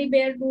is teddy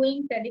bear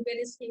doing? Teddy bear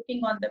is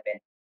sleeping on the bed.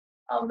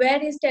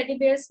 Where is teddy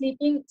bear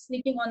sleeping?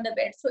 Sleeping on the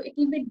bed. So it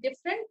will be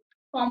different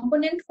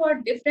component for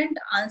different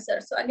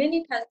answers. So again,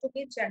 it has to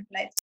be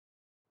generalized.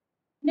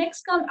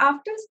 Next come,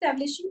 after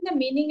establishing the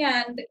meaning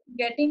and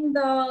getting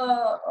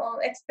the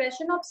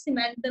expression of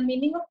the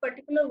meaning of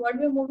particular word,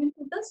 we're moving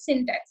to the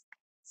syntax.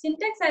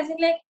 Syntax as in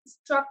like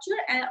structure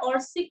or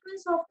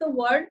sequence of the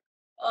word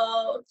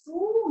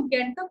to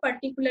get the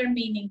particular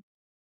meaning.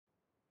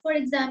 For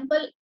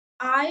example,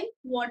 I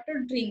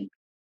water drink.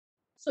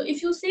 So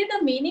if you say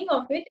the meaning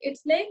of it,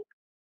 it's like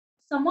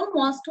someone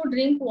wants to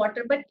drink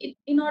water, but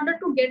in order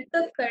to get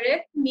the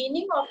correct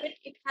meaning of it,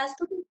 it has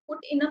to be put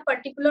in a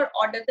particular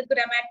order, the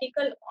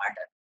grammatical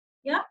order.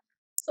 Yeah.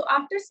 So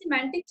after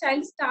semantic,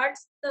 child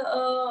starts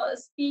the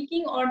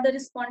speaking or the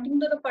responding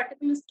to the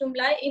particular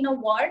stimuli in a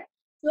word.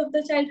 So if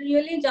the child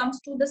really jumps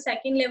to the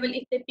second level,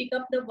 if they pick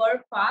up the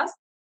word fast,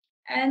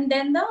 and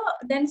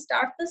then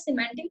start the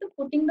semantic, to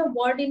putting the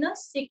word in a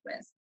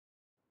sequence.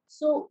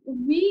 So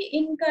we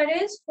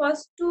encourage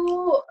first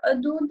to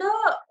do the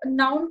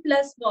noun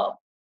plus verb,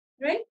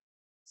 right?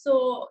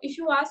 So if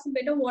you ask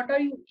better, what are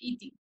you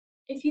eating?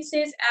 If he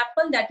says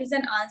apple, that is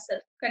an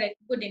answer. Correct,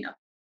 good enough.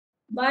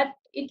 But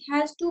it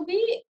has to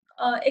be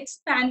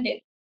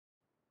expanded.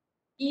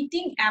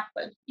 Eating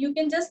apple. You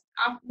can just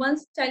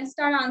once child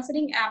start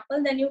answering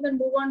apple, then you can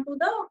move on to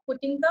the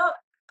putting the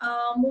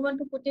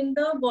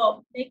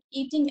verb like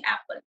eating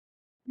apple.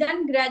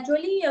 Then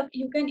gradually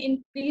you can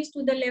increase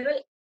to the level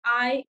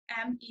I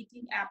am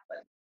eating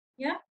apple.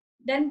 Yeah.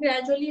 Then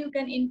gradually you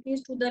can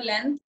increase to the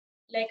length,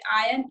 like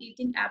I am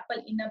eating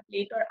apple in a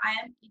plate, or I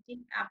am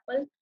eating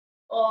apple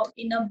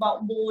in a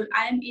bowl.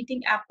 I am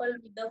eating apple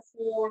with a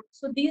fork.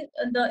 So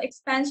the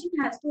expansion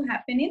has to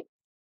happen in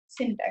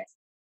syntax.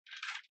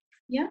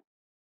 Yeah.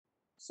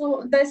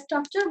 So the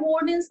structure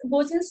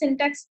goes in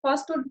syntax.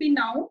 First would be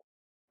noun,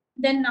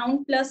 then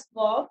noun plus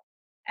verb,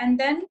 and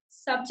then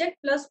subject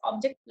plus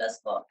object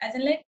plus verb. As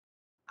in like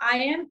I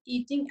am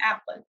eating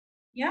apple.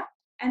 Yeah.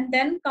 And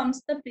then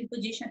comes the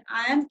preposition.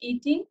 I am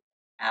eating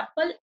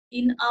apple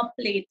in a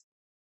plate.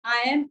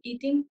 I am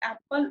eating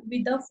apple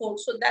with a fork.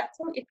 So that's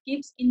how it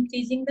keeps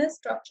increasing the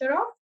structure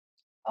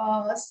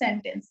of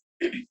sentence.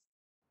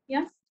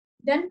 Yeah.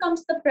 Then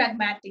comes the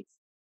pragmatics.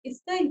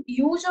 It's the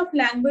use of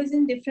language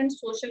in different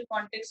social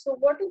contexts. So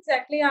what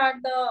exactly are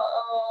the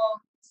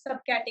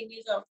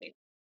subcategories of it?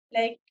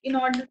 Like in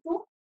order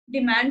to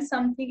demand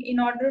something, in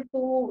order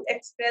to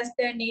express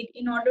their need,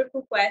 in order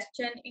to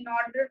question, in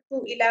order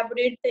to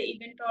elaborate the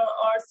event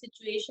or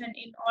situation,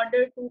 in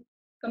order to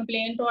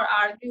complain or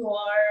argue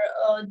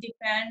or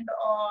defend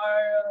or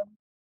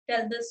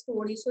tell the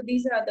story. So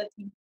these are the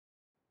things.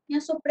 Yeah,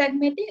 so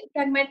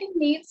pragmatic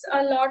needs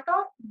a lot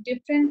of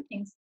different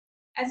things.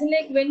 As in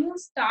like when you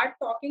start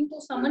talking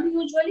to someone,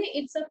 usually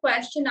it's a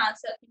question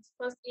answer things.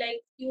 First,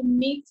 like you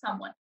meet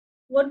someone,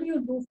 what do you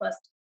do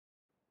first?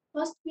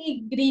 First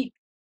we greet,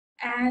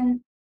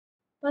 and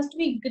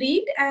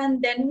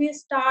then we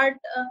start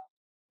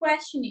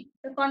questioning.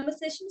 The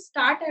conversation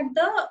start at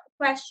the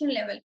question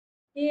level.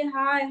 Hey,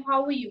 hi,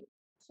 how are you?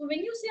 So when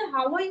you say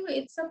how are you,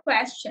 it's a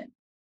question.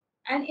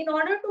 And in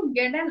order to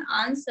get an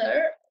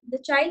answer, the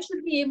child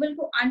should be able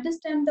to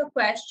understand the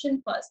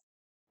question first.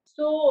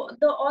 So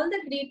the all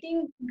the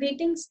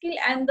greeting skill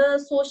and the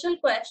social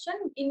question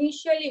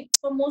initially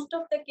for most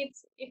of the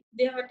kids, if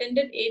they have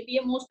attended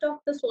ABA, most of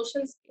the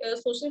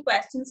social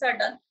questions are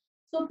done.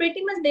 So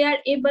pretty much they are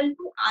able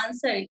to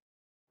answer it,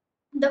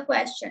 the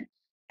question.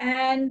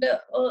 And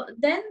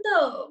then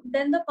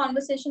the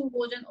conversation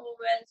goes on. Oh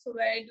well, so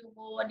where did you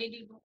go? What did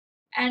you do?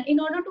 And in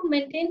order to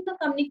maintain the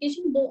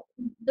communication,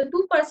 the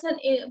two person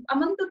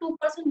among the two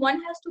person,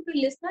 one has to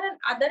be listener and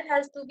other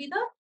has to be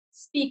the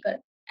speaker,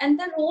 and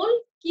the role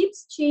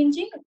keeps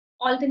changing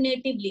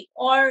alternatively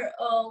or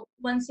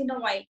once in a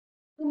while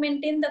to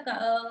maintain the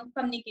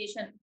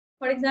communication.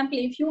 For example,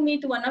 if you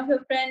meet one of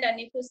your friend and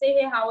if you say,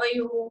 hey, how are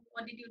you,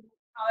 what did you do,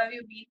 how have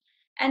you been,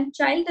 and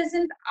child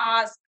doesn't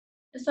ask,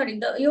 sorry,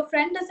 your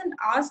friend doesn't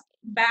ask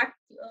back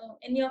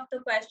any of the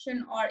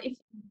question, or if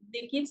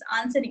they keeps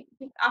answering,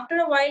 after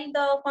a while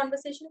the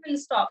conversation will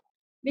stop,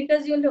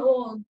 because you'll know,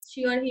 oh,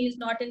 she or he is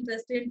not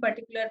interested in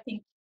particular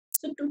thing.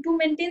 So to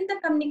maintain the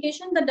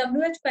communication, the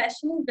WH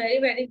question is very,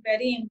 very,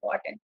 very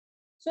important.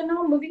 So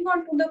now moving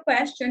on to the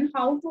question,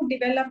 how to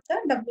develop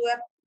the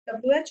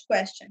WH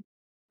question.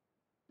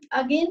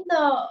 Again,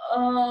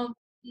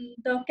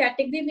 the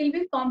category will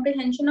be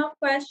comprehension of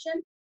question,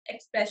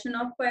 expression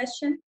of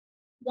question.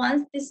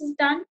 Once this is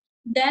done,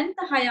 then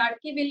the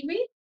hierarchy will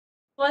be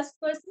first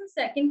person,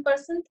 second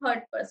person,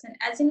 third person.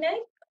 As in,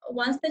 like,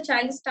 once the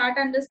child start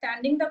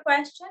understanding the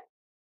question,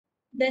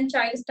 then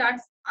child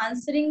starts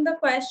answering the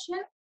question,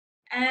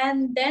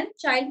 and then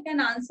child can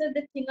answer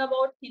the thing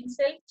about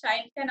himself,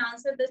 child can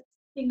answer the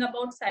thing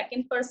about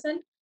second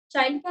person,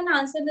 child can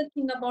answer the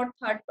thing about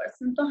third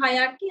person. So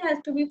hierarchy has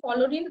to be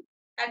followed in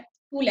at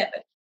two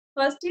levels.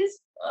 First is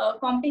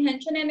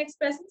comprehension and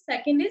expression,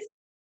 second is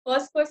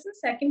first person,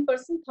 second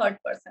person, third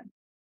person.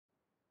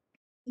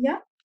 Yeah.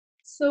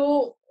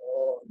 So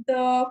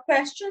the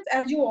questions,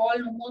 as you all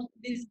know,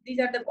 these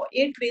are the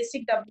 8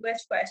 basic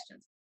WH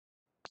questions.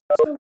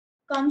 So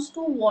comes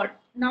to what?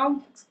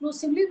 Now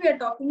exclusively we are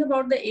talking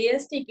about the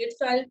ASD kids,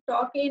 so I'll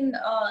talk in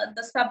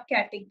the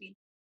subcategory,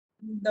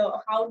 the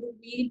how do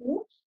we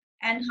do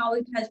and how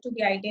it has to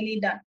be ideally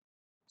done.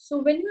 So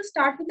when you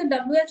start with the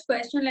WH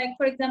question, like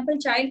for example,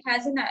 child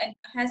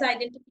has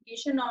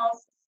identification of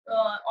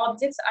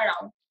objects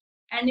around,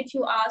 and if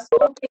you ask,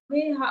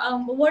 okay,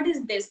 what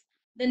is this?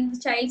 Then the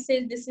child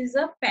says this is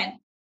a pen.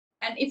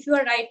 And if you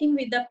are writing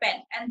with the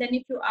pen, and then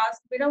if you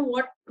ask, Beta,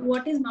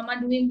 what is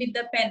mama doing with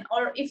the pen?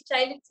 Or if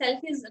child itself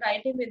is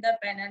writing with the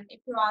pen, and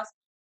if you ask,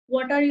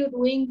 what are you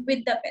doing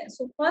with the pen?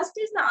 So first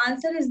is the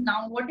answer is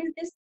noun. What is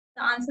this?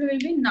 The answer will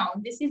be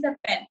noun. This is a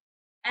pen.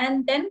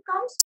 And then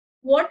comes,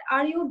 what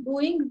are you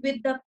doing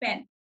with the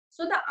pen?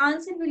 So the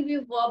answer will be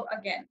verb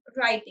again,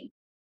 writing.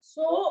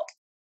 So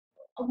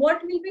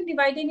what will be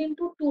divided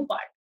into two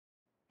parts?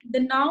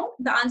 The noun,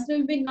 the answer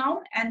will be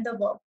noun and the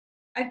verb.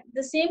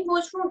 The same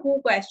goes for who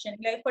question.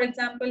 Like for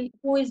example,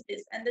 who is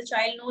this? And the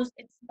child knows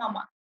it's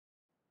mama.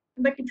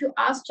 But if you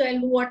ask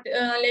child what,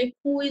 like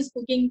who is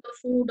cooking the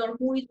food, or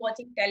who is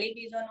watching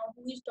television, or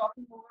who is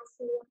talking over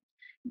phone,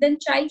 then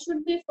child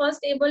should be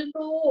first able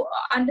to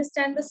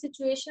understand the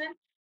situation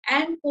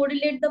and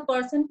correlate the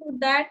person to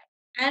that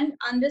and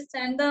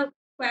understand the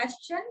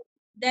question,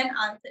 then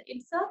answer.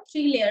 It's a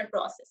three-layer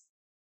process.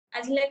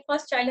 As like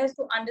first child has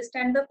to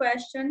understand the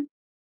question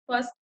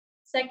first,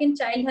 second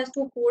child has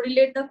to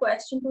correlate the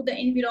question to the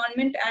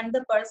environment and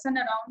the person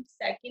around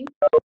second,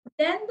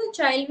 then the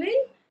child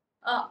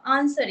will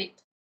answer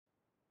it.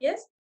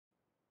 Yes,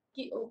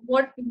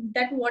 what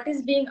that what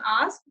is being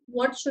asked,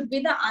 what should be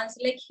the answer.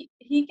 Like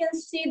he can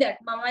see that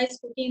mama is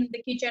cooking in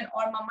the kitchen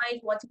or mama is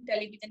watching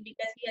television,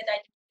 because he has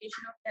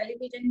identification of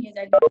television, he has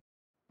identification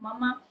of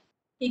mama,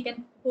 he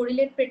can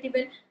correlate pretty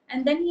well.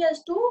 And then he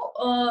has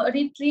to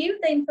retrieve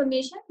the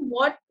information,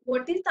 what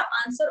is the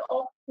answer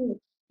of who,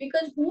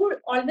 because who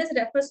always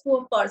refers to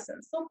a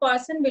person, so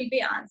person will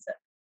be answer.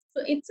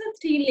 So it's a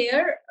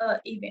three-layer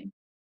event.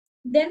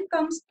 Then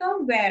comes the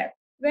where.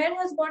 Where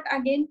has got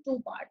again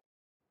two parts.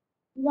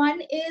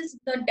 One is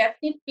the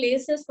definite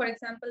places, for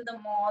example, the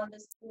mall, the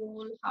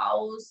school,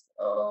 house,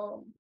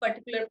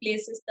 particular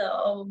places,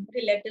 the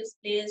relatives'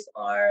 place,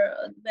 or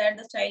where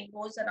the child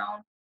goes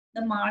around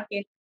the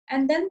market.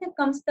 And then there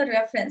comes the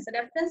reference.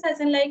 Reference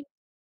as in like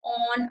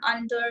on,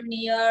 under,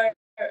 near,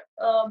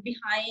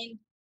 behind,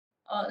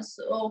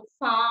 so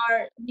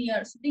far,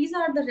 near. So these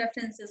are the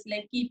references,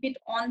 like keep it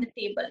on the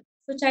table.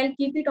 So child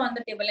keep it on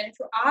the table. And if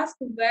you ask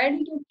where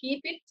did you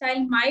keep it,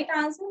 child might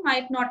answer,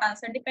 might not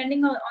answer,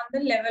 depending on the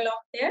level of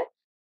their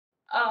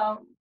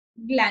um,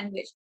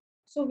 language.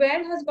 So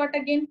where has got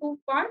again two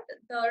part,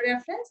 the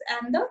reference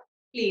and the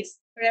place.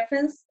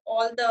 Reference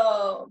all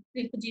the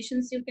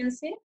prepositions you can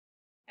say,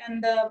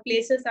 and the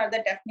places are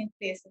the definite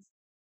places.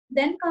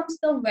 Then comes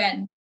the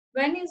when.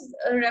 When is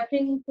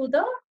referring to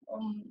the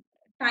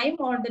time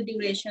or the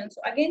duration.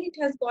 So again, it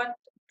has got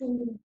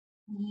two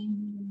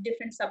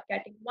different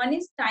subcategories. One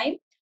is time,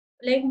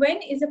 like when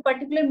is a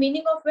particular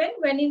meaning of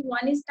when is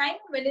one is time,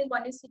 when is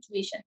one is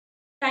situation.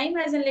 Time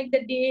as in like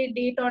the day,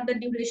 date, or the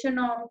duration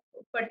of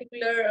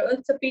particular,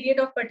 it's a period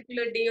of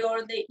particular day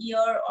or the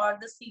year or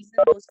the season.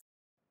 Those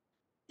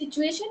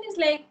situation is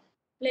like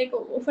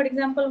for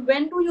example,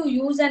 when do you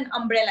use an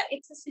umbrella?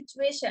 It's a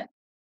situation.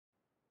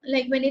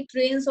 Like when it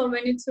rains or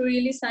when it's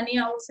really sunny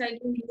outside,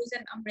 you use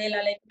an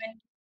umbrella. Like when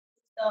you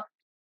use the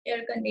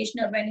air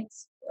conditioner, when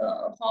it's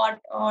hot,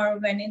 or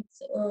when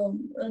it's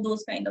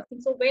those kind of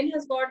things. So when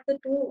has got the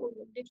two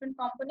different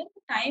components,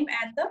 time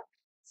and the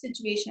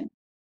situation.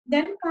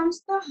 Then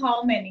comes the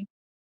how many.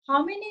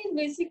 How many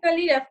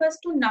basically refers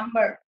to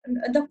number,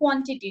 the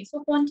quantity.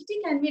 So quantity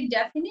can be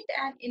definite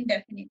and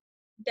indefinite.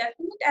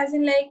 Definite as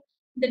in like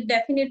the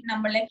definite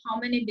number, like how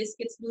many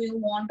biscuits do you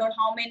want, or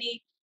how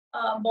many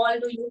ball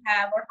do you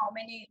have, or how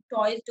many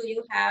toys do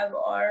you have,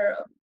 or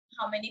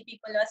how many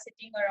people are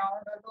sitting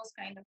around, or those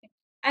kind of things.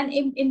 And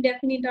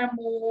indefinite are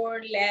more,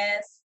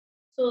 less.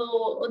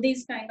 So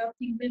these kind of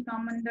things will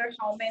come under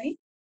how many.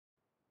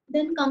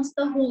 Then comes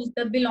the whose,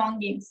 the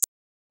belongings.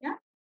 Yeah.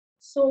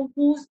 So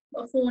whose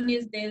phone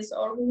is this,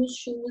 or whose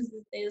shoes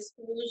is this,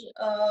 whose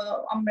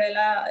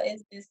umbrella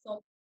is this?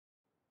 So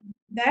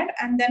that,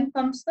 and then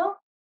comes the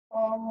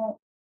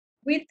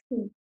with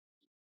who.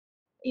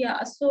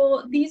 Yeah,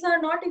 so these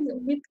are not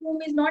with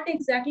whom is not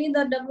exactly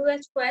the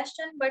WH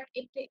question, but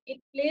it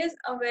plays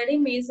a very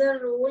major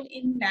role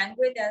in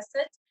language as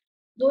such.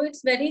 Though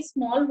it's very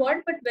small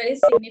word, but very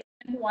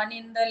significant one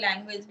in the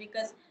language,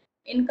 because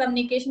in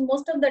communication,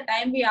 most of the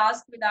time we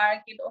ask with our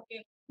kid,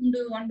 okay, whom do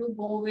you want to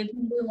go with,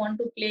 whom do you want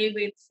to play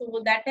with?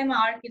 So that time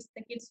our kids,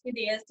 the kids with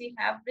ASD,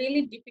 have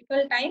really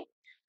difficult time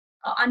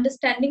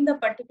understanding the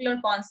particular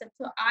concept.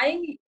 So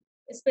I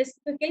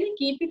specifically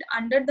keep it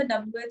under the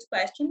WH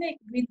question, like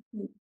with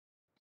who.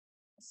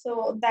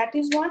 So that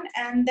is one,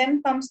 and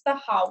then comes the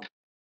how.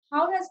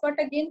 How has got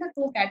again the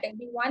two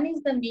category. One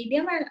is the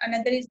medium and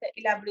another is the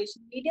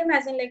elaboration. Medium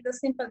as in like the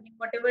simple thing,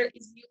 whatever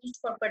is used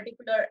for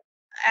particular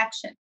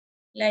action.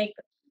 Like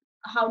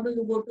how do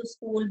you go to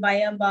school by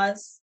a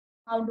bus?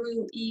 How do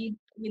you eat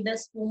with a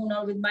spoon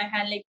or with my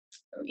hand? Like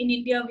in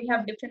India, we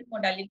have different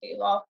modality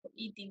of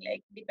eating,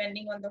 like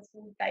depending on the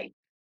food type.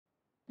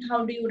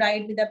 How do you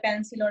write with a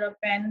pencil or a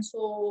pen?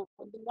 So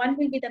the one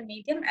will be the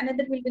medium,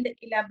 another will be the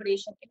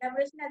elaboration.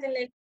 Elaboration as in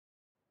like,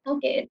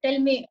 okay, tell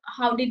me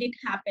how did it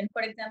happen?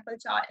 For example,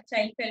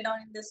 child fell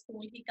down in the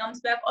school, he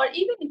comes back, or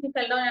even if you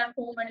fell down at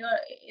home and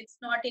it's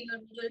not in your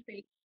usual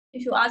field.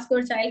 If you ask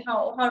your child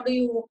how did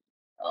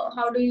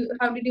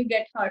you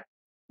get hurt?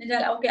 The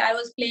child, okay, I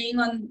was playing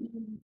on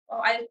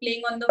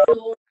the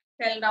floor,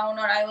 fell down,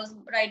 or I was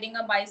riding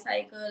a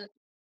bicycle,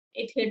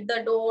 it hit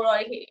the door, or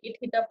it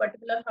hit a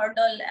particular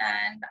hurdle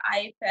and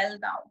I fell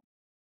down.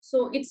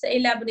 So it's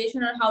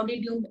elaboration, or how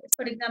did you,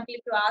 for example,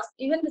 if you ask,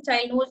 even the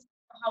child knows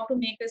how to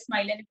make a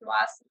smile, and if you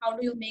ask how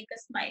do you make a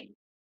smile,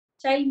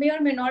 child may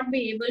or may not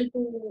be able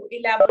to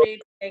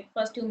elaborate. Like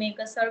first you make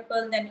a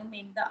circle, then you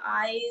make the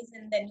eyes,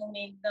 and then you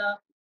make the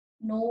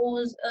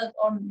nose,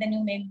 or then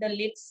you make the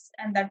lips,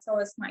 and that's how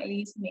a smile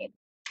is made.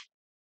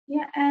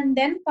 Yeah, and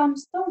then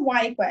comes the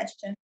why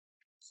question.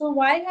 So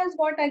why has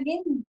got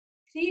again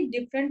three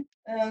different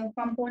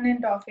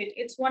component of it.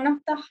 It's one of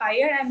the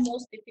higher and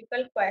most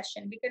difficult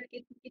question, because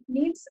it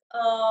needs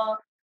a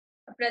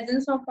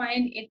presence of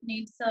mind, it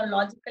needs a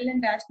logical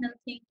and rational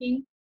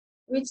thinking,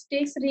 which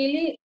takes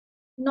really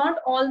not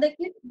all the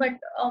kids, but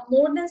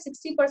more than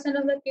 60%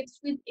 of the kids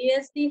with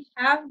ASD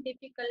have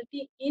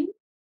difficulty in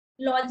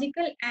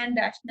logical and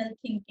rational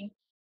thinking.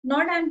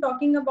 Not I'm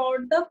talking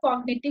about the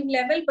cognitive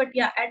level, but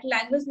yeah, at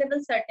language level,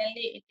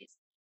 certainly it is.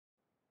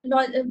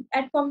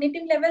 At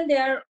cognitive level, they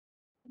are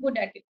good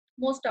at it.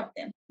 Most of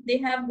them. They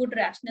have good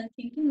rational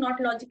thinking, not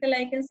logical,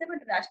 I can say,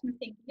 but rational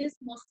thinking is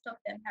most of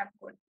them have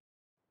good.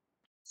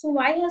 So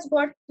why has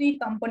got three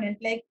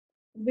components like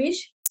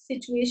wish,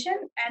 situation,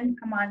 and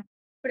command.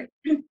 For,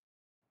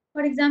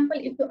 for example,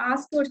 if you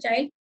ask your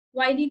child,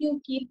 why did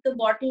you keep the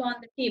bottle on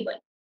the table?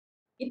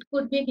 It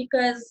could be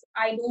because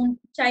I don't,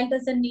 child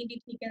doesn't need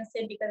it, he can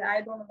say because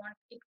I don't want.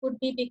 It could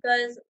be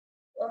because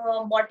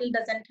bottle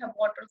doesn't have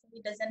water, so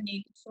he doesn't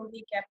need it, so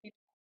he kept it.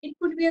 It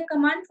could be a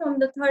command from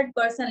the third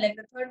person, like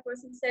the third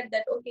person said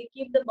that, okay,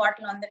 keep the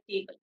bottle on the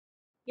table.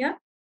 Yeah.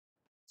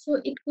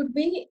 So it could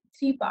be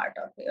three part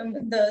of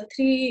it, the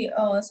three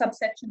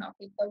subsection of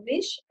it, the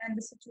wish and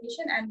the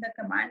situation and the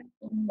command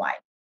in why.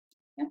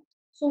 Yeah.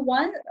 So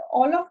one,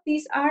 all of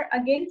these are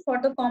again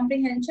for the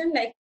comprehension,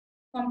 like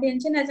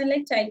comprehension as in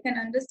like child can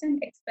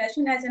understand,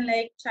 expression as in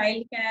like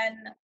child can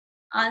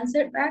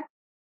answer back,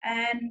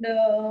 and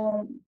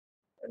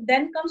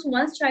then comes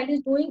once child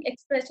is doing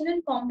expression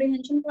and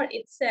comprehension for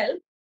itself,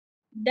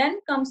 then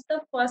comes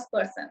the first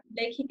person,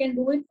 like he can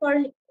do it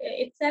for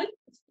itself,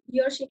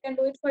 he or she can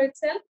do it for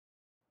itself,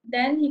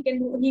 then he can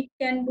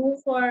do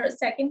for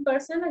second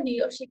person, or he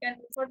or she can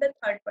do for the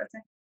third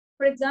person.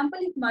 For example,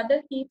 if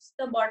mother keeps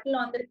the bottle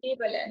on the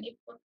table, and if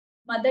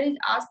mother is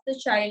asked the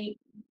child,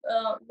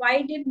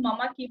 why did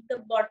mama keep the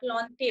bottle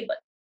on table,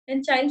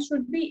 then child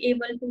should be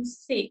able to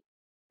say,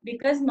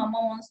 because mama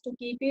wants to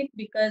keep it,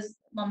 because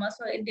mama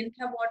saw it didn't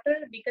have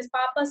water, because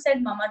papa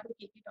said mama to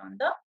keep it on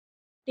the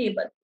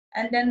table.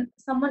 And then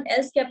someone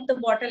else kept the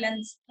bottle,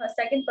 and a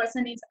second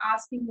person is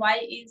asking why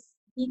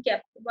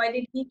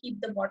did he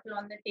keep the bottle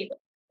on the table,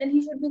 then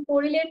he should be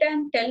correlate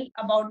and tell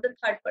about the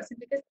third person.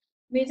 Because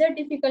major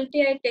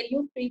difficulty, I tell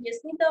you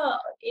previously, the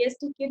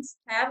ASD kids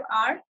have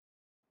are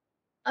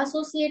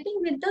associating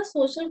with the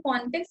social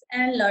context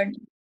and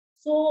learning.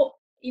 So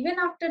even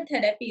after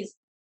therapies,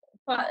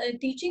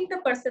 teaching the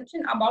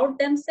perception about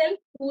themselves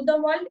through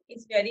the world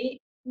is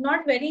very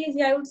not very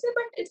easy, I would say,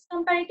 but it's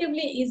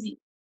comparatively easy.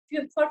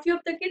 for few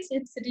of the kids,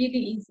 it's really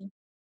easy.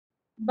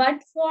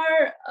 But for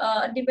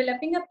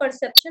developing a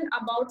perception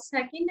about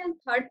second and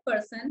third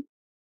person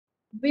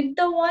with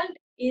the world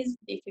is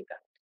difficult.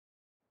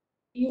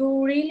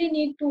 You really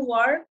need to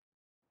work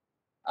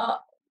uh,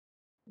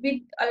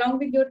 with along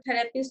with your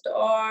therapist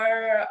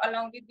or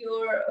along with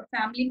your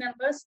family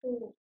members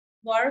to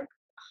work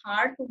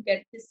hard to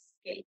get this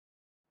skill.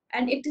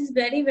 And it is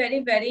very, very,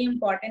 very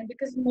important,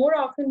 because more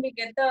often we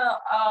get the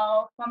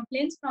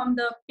complaints from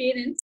the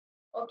parents.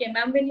 Okay,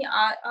 ma'am, when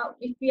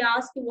if we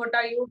ask you what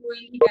are you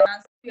doing, he can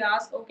answer. If we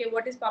ask, okay,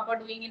 what is papa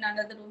doing in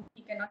another room,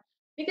 he cannot,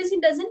 because he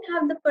doesn't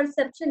have the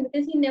perception,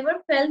 because he never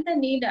felt the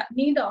need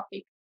of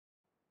it,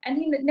 and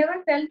he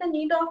never felt the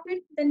need of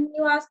it. Then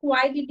you ask,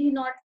 why did he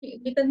not feel?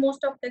 Because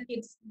most of the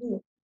kids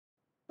do.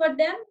 For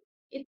them,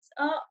 it's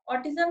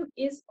autism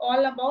is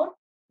all about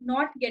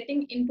not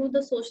getting into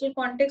the social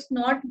context,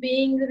 not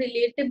being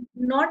related,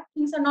 not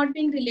things are not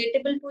being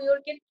relatable to your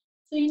kid.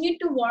 So you need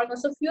to work.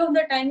 So few of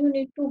the time you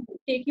need to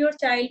take your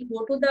child,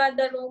 go to the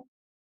other room,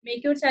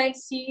 make your child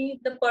see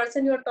the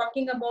person you're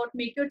talking about,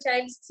 make your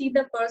child see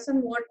the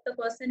person, what the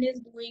person is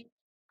doing,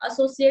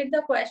 associate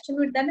the question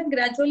with them, and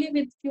gradually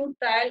with few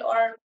trial,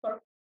 or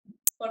for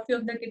few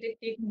of the kids it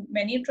take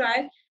many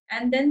trial,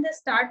 and then they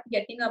start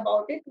getting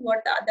about it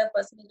what the other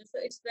person is.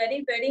 So it's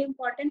very, very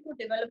important to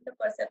develop the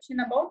perception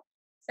about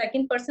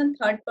second person,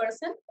 third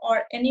person,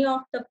 or any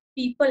of the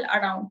people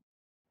around.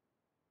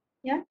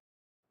 Yeah.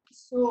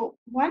 So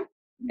one,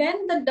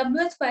 then the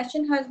WH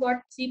question has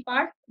got three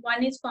part.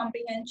 One is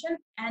comprehension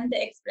and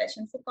the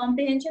expression. So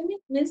comprehension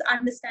means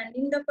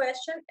understanding the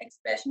question.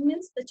 Expression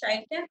means the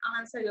child can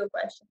answer your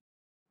question.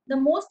 The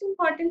most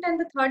important and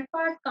the third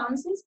part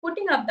comes is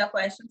putting up the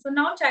question. So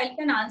now child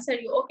can answer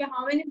you. Okay,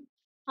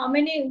 how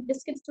many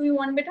biscuits do you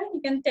want, beta? He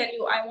can tell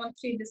you, I want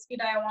 3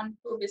 biscuits, I want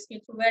 2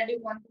 biscuits. So where do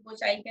you want to go?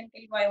 Child can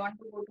tell you, I want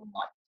to go to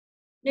mall.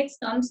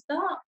 Next comes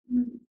the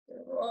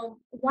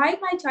why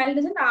my child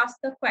doesn't ask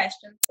the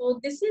question. So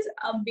this is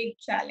a big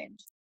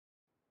challenge.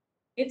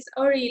 It's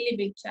a really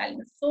big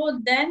challenge. So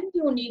then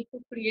you need to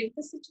create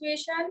the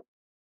situation.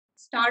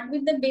 Start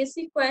with the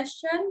basic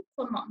question.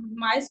 For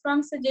my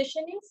strong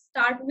suggestion is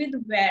start with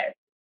where.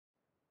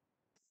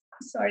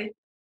 Sorry.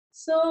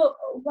 So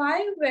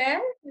why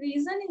where?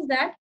 Reason is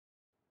that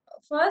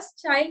first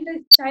child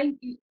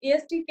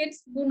ASD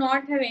kids do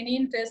not have any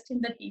interest in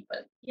the people.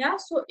 Yeah.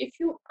 So if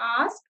you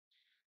ask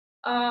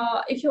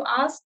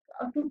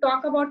to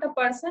talk about a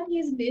person, he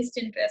is least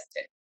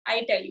interested.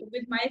 I tell you,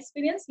 with my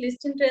experience,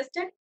 least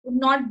interested would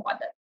not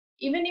bother.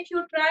 Even if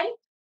you try,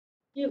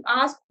 you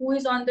ask who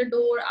is on the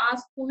door,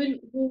 ask who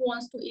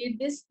wants to eat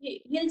this,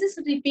 he'll just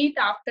repeat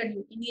after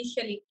you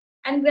initially,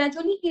 and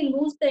gradually he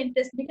lose the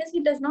interest, because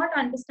he does not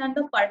understand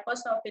the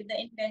purpose of it, the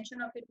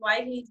intention of it,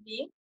 why he's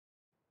being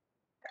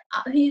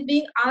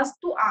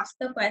asked to ask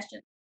the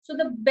question. So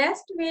the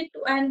best way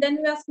to, and then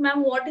we ask,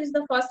 ma'am, what is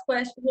the first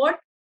question, what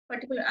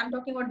particular, I'm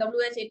talking about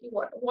WH80,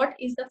 what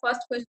is the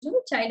first question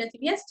child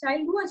achieve? Yes,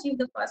 child do achieve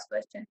the first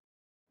question,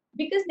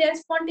 because they are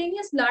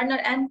spontaneous learner,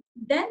 and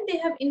then they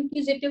have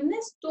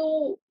inquisitiveness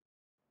to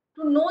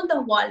know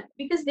the world,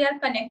 because they are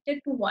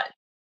connected to world.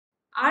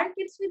 Our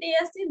kids with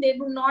ASD, they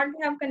do not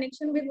have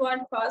connection with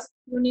world first.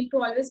 You need to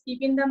always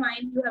keep in the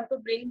mind, you have to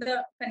bring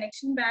the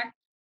connection back.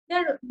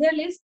 They're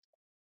less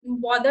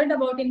bothered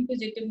about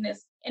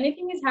inquisitiveness.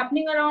 Anything is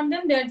happening around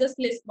them, they're just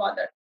less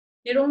bothered.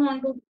 They don't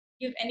want to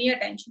give any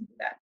attention to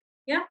that.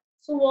 Yeah.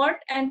 So what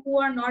and who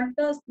are not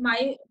the,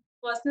 my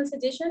personal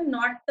suggestion,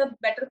 not the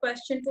better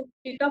question to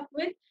pick up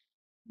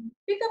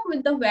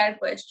with the where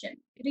question.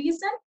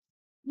 Reason,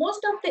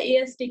 most of the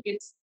ASD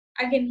kids,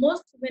 again,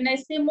 most, when I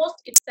say most,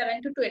 it's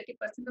 70 to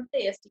 80% of the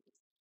ASD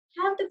kids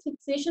have the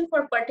fixation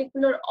for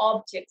particular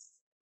objects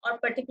or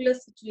particular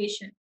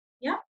situation.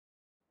 Yeah.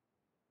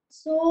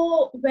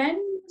 So when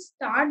you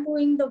start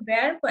doing the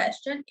where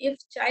question, if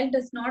child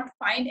does not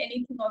find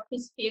anything of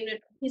his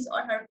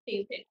or her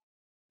favorite,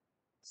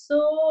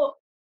 so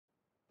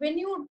when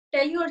you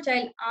tell your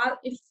child,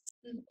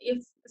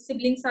 if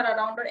siblings are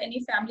around or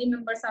any family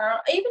members are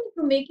around, even if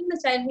you're making the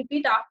child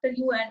repeat after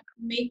you and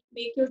make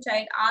your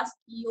child ask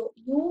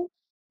you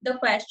the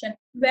question,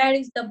 where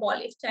is the ball?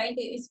 If child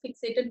is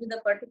fixated with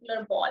a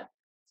particular ball,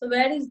 so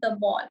where is the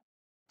ball?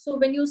 So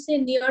when you say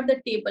near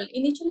the table,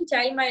 initially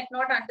child might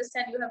not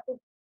understand. You have to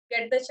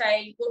get the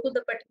child, go to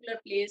the particular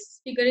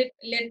place, figure it,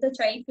 let the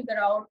child figure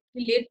out,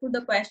 relate to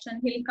the question,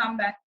 he'll come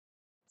back.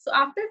 So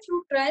after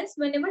few trials,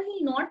 whenever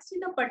he'll not see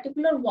the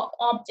particular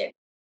object,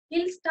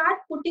 he'll start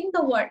putting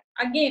the word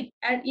again.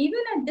 And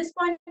even at this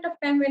point of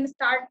time, when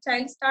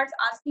child starts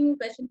asking you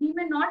question, he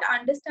may not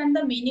understand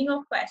the meaning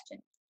of question.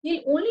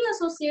 He'll only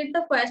associate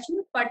the question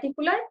with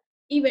particular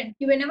event.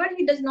 Whenever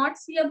he does not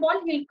see a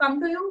ball, he'll come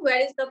to you.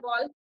 Where is the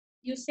ball?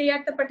 You say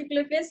at the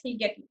particular place, he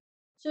get you.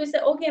 So you say,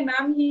 okay,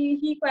 ma'am.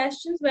 He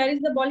questions where is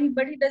the ball,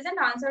 but he doesn't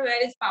answer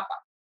where is Papa.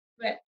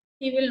 Well,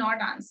 he will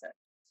not answer.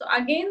 So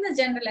again, the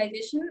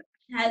generalization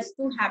has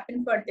to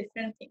happen for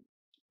different things.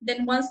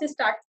 Then once he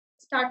start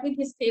with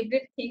his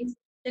favorite things,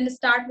 Then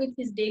start with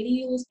his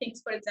daily use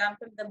things, for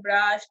example, the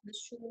brush, the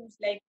shoes,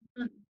 like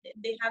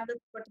they have the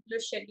particular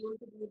schedule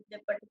to do the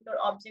particular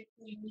object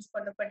to use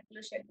for the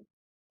particular schedule.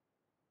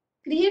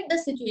 Create the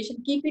situation,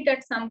 keep it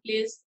at some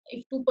place.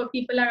 If two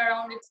people are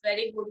around, it's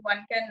very good,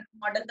 one can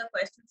model the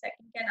question,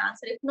 second can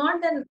answer. If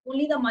not, then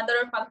only the mother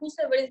or father,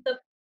 whoever is the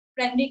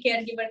primary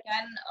caregiver,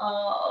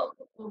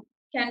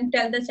 can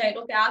tell the child,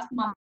 okay, ask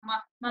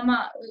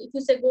mama. If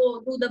you say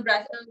go do the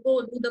brush,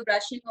 go do the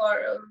brushing,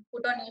 or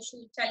put on your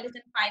shoes, child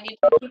doesn't find it,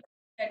 he keeps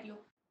at you,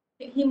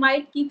 he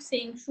might keep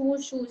saying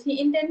shoes. He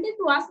intended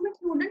to ask, but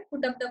he wouldn't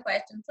put up the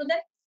question. So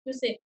that you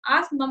say,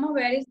 ask mama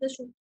where is the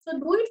shoe. So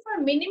do it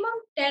for minimum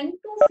 10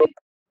 to 15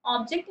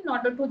 object in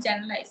order to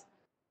generalize.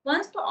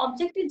 Once the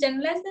object is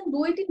generalized, then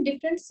do it in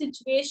different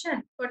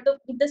situation for the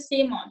with the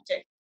same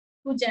object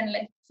to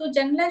generalize. So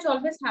generalize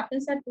always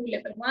happens at two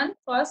level. One,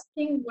 first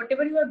thing,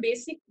 whatever your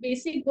basic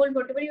goal,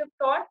 whatever you have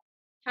taught,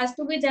 has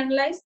to be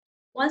generalized.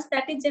 Once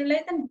that is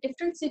generalized, then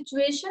different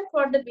situation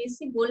for the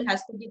basic goal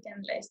has to be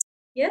generalized.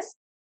 Yes.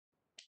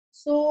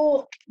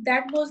 So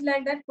that goes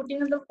like that,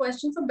 putting up the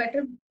question. So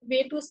better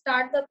way to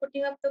start the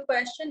putting up the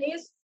question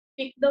is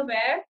pick the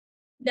where,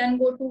 then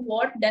go to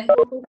what, then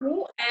go to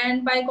who,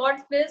 and by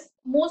God's grace,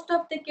 most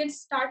of the kids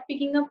start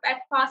picking up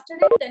at faster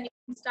rate. Then you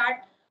can start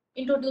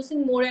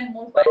introducing more and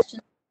more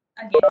questions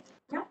again.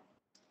 Yeah.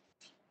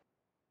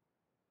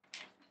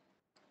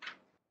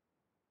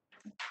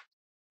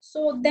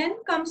 So then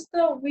comes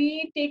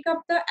we take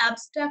up the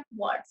abstract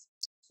words.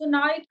 So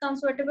now it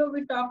comes whatever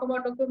we talk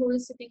about, okay, who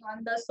is sitting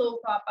on the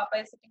sofa? Papa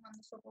is sitting on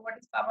the sofa. What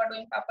is Papa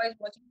doing? Papa is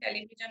watching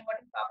television.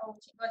 What is Papa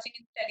watching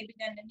in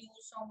television, the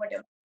news song,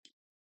 whatever.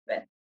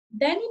 Well,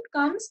 then it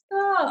comes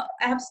the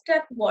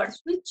abstract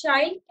words which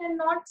child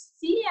cannot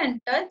see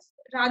and touch.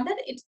 Rather,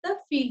 it's the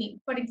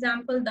feeling. For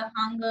example, the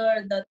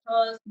hunger, the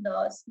thirst,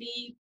 the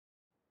sleep,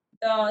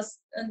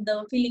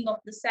 the feeling of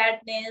the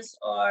sadness,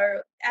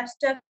 or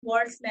abstract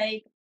words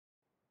like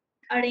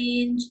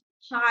arrange,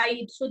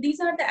 hide. So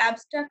these are the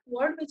abstract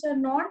words which are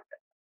not,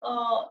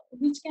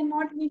 which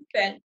cannot be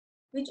felt,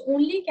 which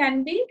only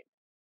can be,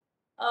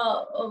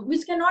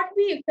 which cannot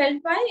be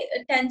felt by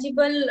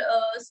tangible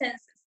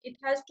senses. It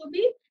has to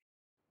be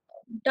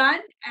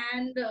done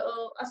and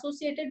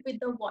associated with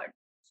the word.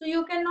 So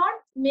you cannot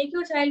make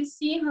your child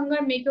see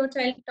hunger, make your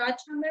child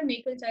touch hunger,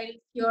 make your child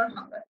hear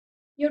hunger.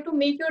 You have to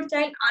make your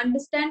child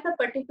understand the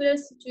particular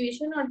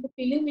situation or the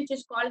feeling which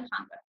is called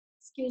hunger.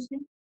 Excuse me.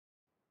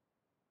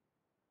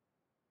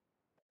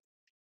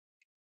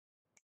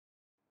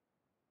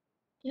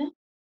 Yeah.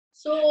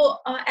 So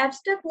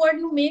abstract word,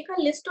 you make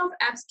a list of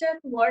abstract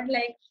word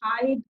like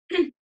hide,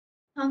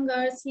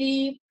 hunger,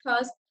 sleep,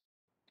 thirst,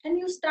 and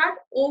you start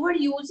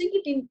overusing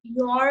it in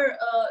your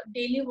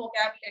daily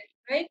vocabulary,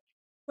 right?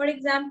 For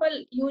example,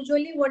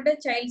 usually what the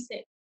child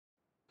say,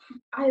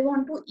 I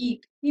want to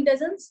eat. He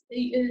doesn't,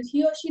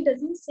 he or she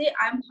doesn't say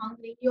I'm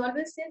hungry. He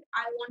always says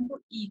I want to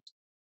eat.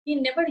 He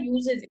never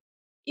uses it.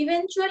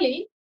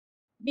 Eventually,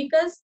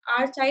 because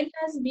our child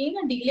has been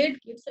a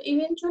delayed kid, so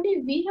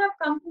eventually we have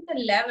come to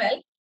the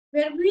level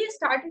where we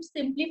started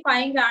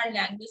simplifying our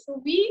language.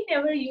 So we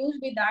never use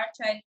with our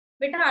child,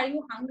 beta, are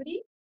you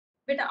hungry?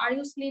 Beta, are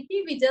you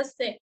sleepy? We just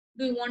say,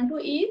 do you want to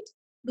eat?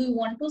 Do you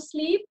want to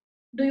sleep?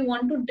 Do you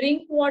want to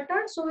drink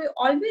water? So we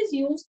always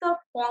use the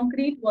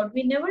concrete word.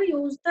 We never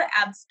use the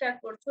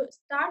abstract word. So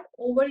start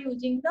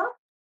overusing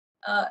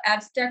the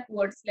abstract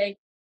words like,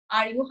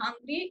 are you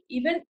hungry?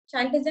 Even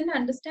child doesn't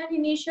understand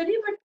initially,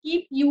 but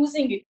keep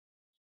using it.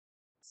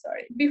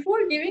 Sorry.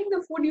 Before giving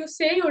the food, you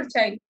say your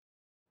child,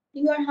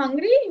 you are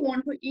hungry, you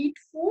want to eat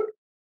food.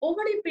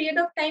 Over a period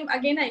of time,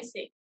 again I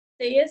say,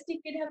 the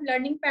ASD kid have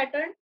learning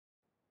pattern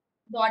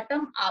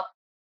bottom up.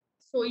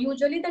 So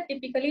usually the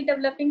typically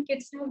developing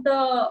kids have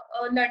the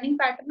learning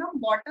pattern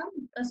of bottom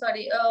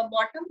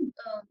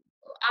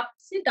up,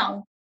 sit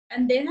down,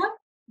 and they have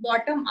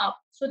bottom up.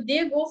 So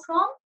they go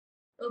from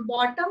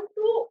bottom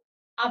to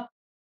up,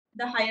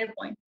 the higher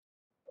point.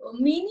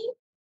 Meaning,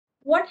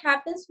 what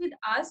happens with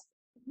us,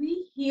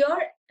 we hear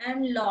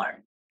and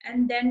learn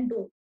and then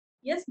do.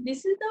 Yes,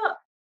 this is the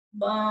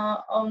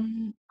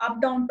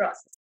up down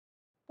process.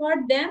 For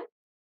them,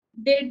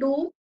 they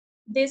do,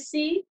 they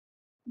see,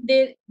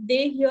 they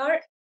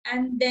hear,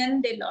 and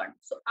then they learn.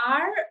 So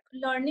our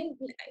learning,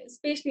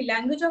 especially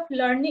language of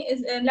learning,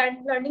 is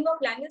learning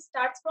of language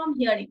starts from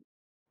hearing.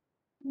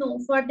 No,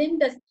 for them,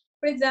 does,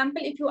 for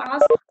example, if you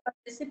ask a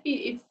recipe,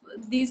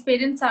 if these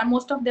parents are,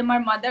 most of them are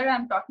mother,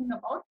 I'm talking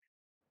about.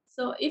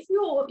 So if you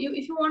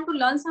want to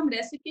learn some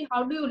recipe,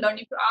 how do you learn?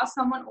 If you ask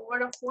someone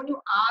over a phone, you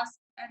ask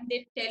and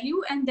they tell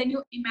you, and then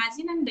you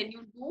imagine and then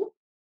you do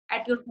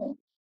at your home.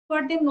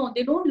 For them, no,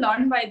 they don't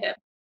learn by them.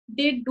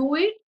 They do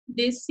it,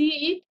 they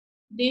see it,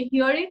 they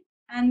hear it,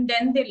 and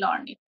then they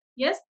learn it.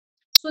 Yes.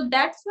 So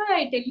that's why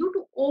I tell you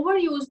to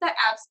overuse the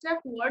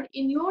abstract word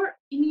in your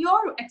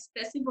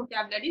expressive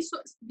vocabulary. So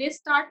they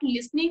start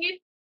listening it,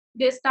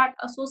 they start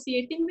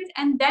associating with,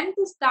 and then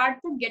they start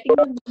getting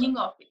the meaning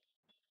of it.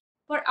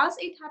 For us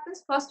it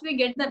happens first we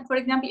get that. For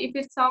example, if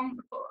it's some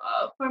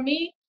for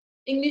me,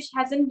 English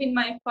hasn't been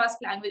my first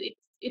language.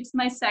 it's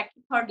my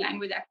second, third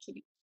language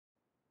actually.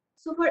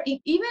 So for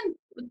even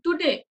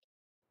today,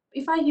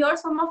 if I hear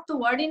some of the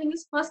word in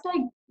English, first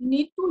I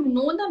need to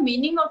know the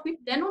meaning of it,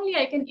 then only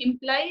I can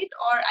imply it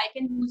or I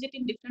can use it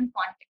in different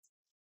contexts.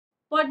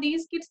 For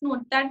these kids,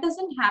 no, that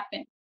doesn't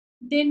happen.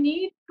 They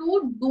need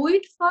to do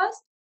it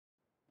first,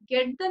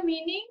 get the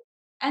meaning,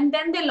 and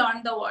then they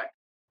learn the word.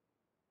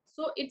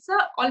 So it's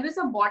always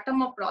a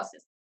bottom up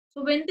process.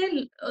 So when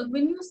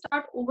you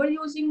start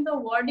overusing the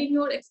word in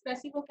your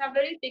expressive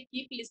vocabulary, they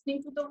keep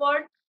listening to the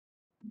word,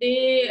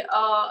 they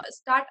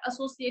start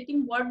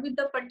associating word with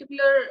the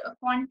particular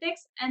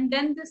context, and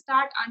then they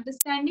start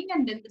understanding,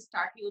 and then they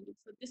start using.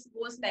 So this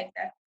goes like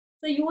that.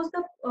 So use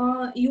of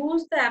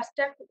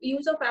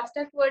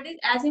abstract word is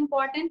as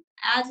important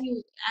as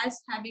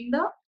having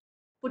the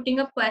putting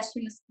up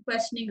questioning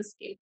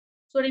skill.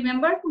 So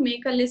remember to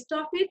make a list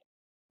of it.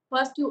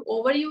 First you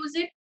overuse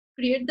it,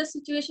 create the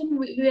situation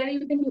where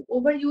you can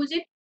overuse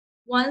it.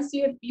 Once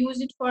you have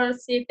used it for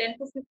say 10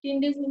 to 15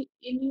 days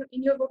in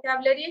your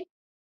vocabulary,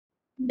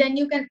 then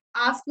you can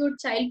ask your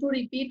child to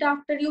repeat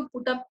after you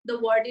put up the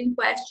word in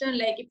question.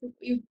 Like if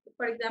you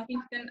for example,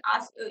 you can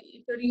ask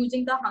if you're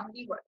using the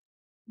hungry word,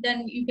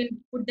 then you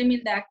can put them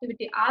in the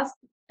activity. Ask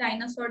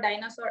dinosaur,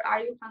 dinosaur, are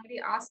you hungry?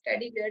 Ask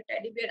teddy bear,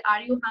 teddy bear,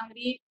 are you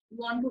hungry? You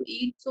want to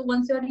eat? So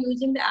once you're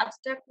using the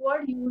abstract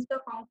word, use the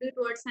concrete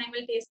word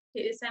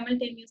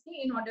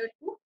simultaneously in order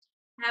to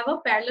have a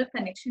parallel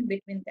connection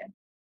between them.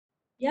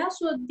 Yeah,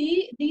 so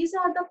these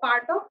are the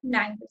part of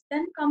language.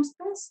 Then comes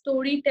the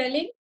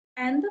storytelling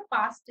and the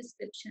past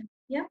description.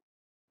 Yeah.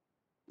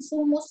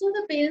 So most of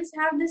the parents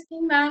have this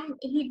thing, ma'am,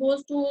 he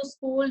goes to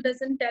school,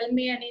 doesn't tell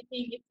me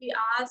anything. If we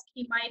ask,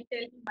 he might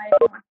tell, he might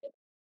not tell.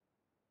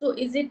 So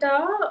is it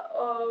a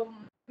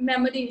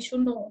memory issue?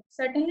 No,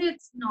 certainly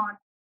it's not.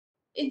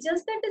 It's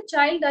just that the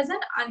child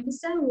doesn't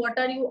understand what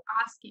are you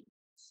asking.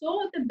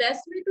 So the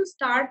best way to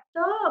start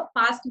the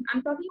past,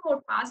 I'm talking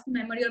about past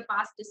memory or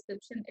past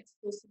description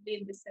exclusively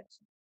in this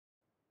section.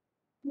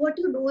 What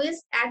you do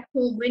is at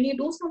home when you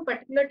do some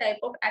particular type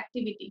of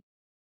activity,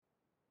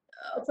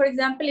 for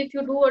example, if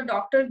you do a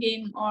doctor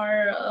game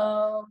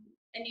or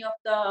any of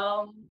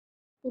the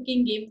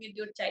cooking game with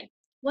your child,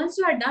 once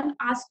you are done,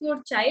 ask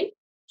your child,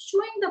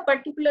 showing the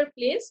particular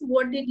place,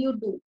 what did you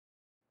do?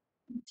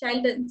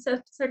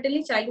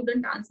 Certainly child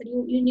wouldn't answer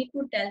you. You need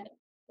to tell them,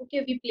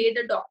 okay, we played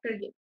a doctor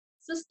game.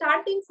 So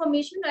start the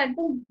information at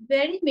the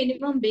very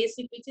minimum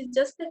basic, which is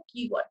just the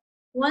keyword.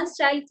 Once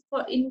child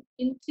for in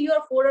 3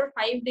 or 4 or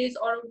 5 days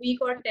or a week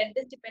or 10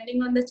 days,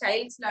 depending on the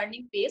child's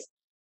learning pace,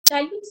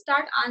 child will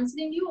start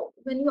answering you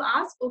when you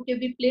ask, okay,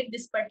 we played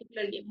this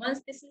particular game.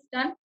 Once this is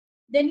done,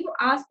 then you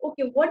ask,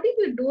 okay, what did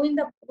you do in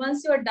the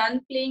once you are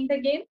done playing the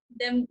game,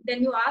 then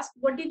you ask,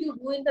 what did you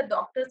do in the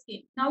doctor's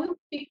game? Now you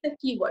pick the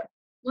keyword.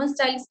 Once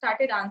child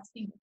started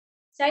answering you,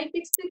 child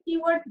picks the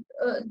keyword.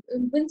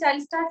 When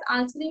child starts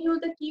answering you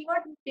the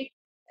keyword, you pick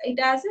it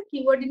as a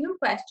keyword in your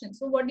question.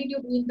 So what did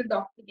you do in the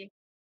doctor game?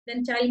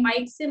 Then child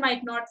might say,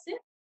 might not say,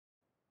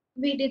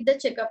 we did the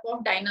checkup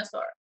of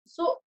dinosaur.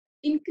 So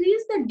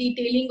increase the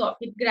detailing of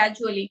it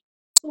gradually.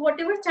 So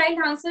whatever child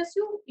answers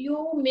you,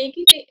 you make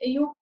it,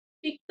 you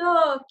pick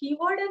the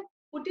keyword and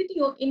put it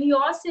in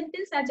your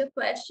sentence as a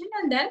question,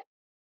 and then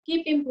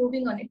keep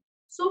improving on it.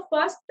 So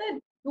first,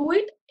 do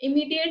it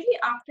immediately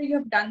after you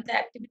have done the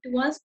activity.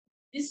 Once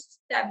this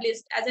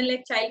established, as in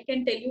like child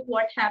can tell you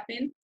what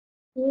happened,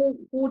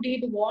 who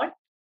did what,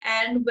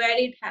 and where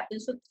it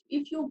happened. So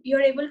if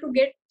you're able to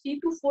get 3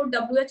 to 4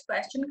 WH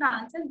question ka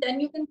answer, then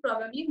you can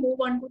probably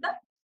move on to the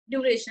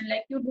duration.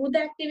 Like you do the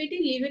activity,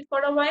 leave it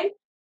for a while.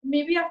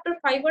 Maybe after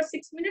 5 or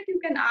 6 minutes, you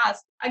can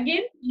ask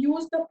again.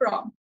 Use the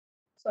prompt.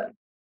 Sorry,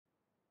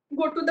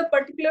 go to the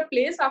particular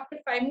place after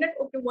 5 minutes.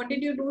 Okay, what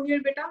did you do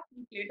here, beta?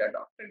 You played a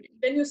doctor game.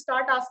 Then you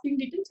start asking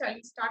details, child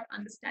will start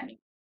understanding.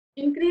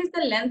 Increase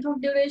the length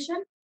of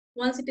duration.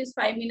 Once it is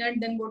 5 minutes,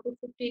 then go to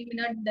 15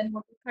 minutes, then go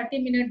to 30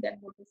 minutes, then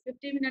go to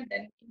 50 minutes,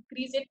 then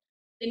increase it.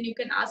 Then you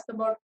can ask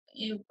about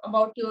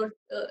your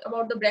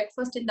about the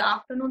breakfast in the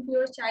afternoon to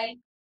your child.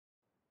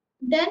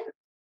 Then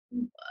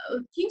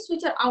things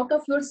which are out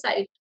of your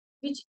sight,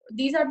 which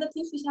these are the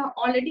things which have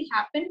already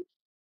happened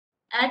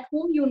at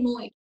home, you know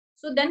it.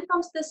 So then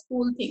comes the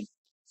school thing.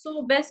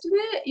 So best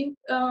way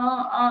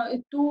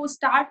to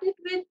start it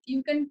with,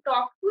 you can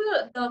talk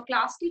to the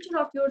class teacher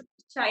of your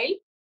child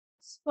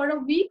for a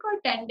week or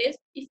 10 days.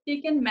 If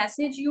they can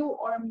message you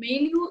or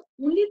mail you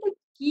only the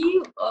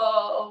key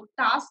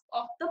task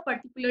of the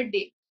particular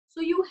day,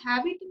 so you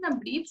have it in a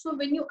brief. So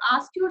when you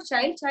ask your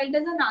child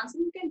doesn't answer,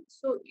 you can,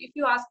 so if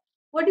you ask,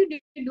 what did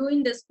you do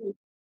in the school?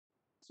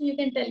 So you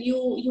can tell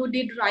you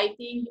did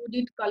writing, you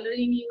did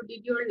coloring, you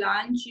did your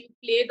lunch, you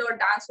played or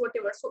dance,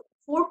 whatever. So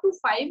 4 to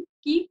 5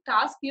 key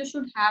tasks you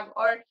should have,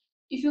 or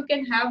if you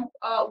can have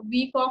a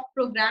week of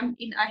program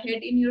in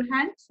ahead in your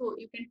hand, so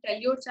you can tell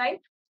your child.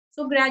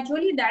 So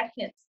gradually that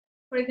helps.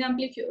 For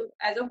example, if you,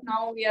 as of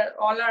now, we are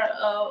all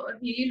are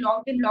really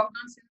locked in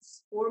lockdown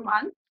since 4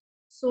 months.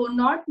 So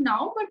not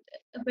now,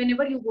 but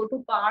whenever you go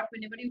to park,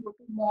 whenever you go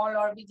to mall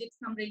or visit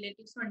some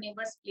relatives or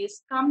neighbors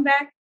place, come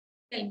back,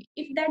 tell me.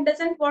 If that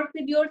doesn't work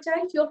with your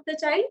child, few of the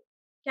child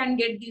can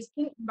get this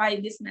thing by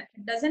this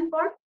method. Doesn't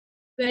work,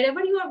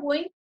 wherever you are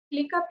going,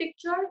 click a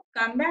picture,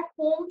 come back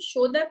home,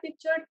 show the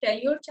picture, tell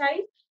your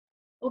child,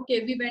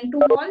 okay, we went to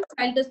mall,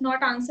 child does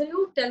not answer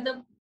you, tell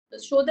the,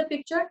 show the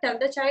picture, tell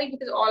the child,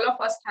 because all of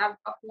us have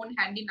a phone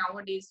handy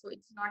nowadays, so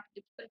it's not a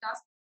difficult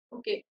task.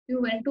 Okay,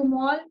 you went to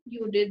mall,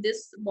 you did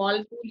this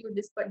ball pool, you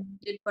did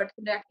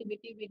particular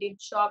activity, we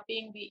did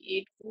shopping, we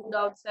ate food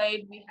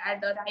outside, we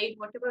had a ride,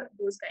 whatever,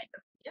 those kind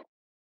of, yeah.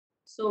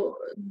 So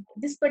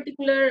this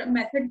particular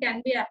method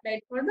can be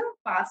applied for the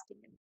past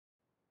event.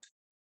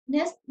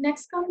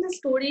 Next comes the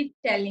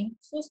storytelling.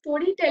 So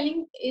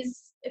storytelling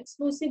is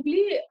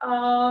exclusively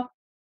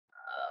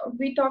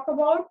we talk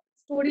about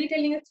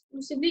storytelling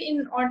exclusively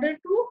in order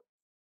to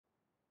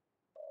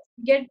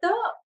get the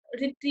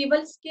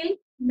retrieval skill,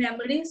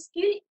 memory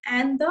skill,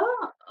 and the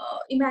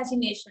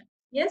imagination.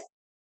 Yes.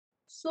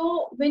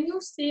 So when you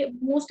say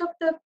most of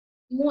the,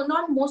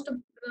 not most of,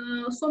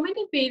 so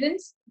many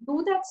parents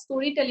do that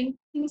storytelling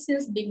thing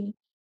since beginning,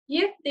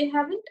 yet they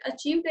haven't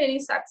achieved any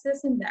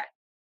success in that.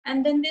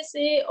 And then they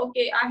say,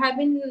 okay, I have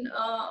been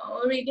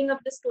reading up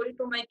the story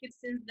to my kids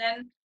since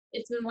then.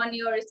 It's been 1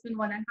 year, it's been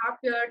 1.5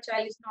 year,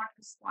 child is not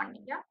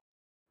responding. Yeah.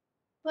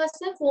 First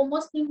and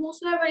foremost thing,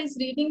 whosoever is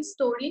reading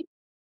story,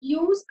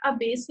 use a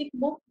basic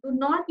book. Do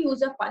not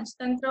use a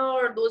Panchtantra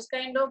or those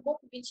kind of book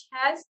which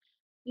has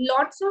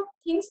lots of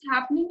things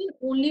happening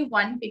in only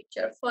one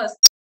picture.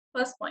 First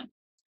point.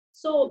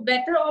 So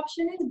better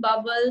option is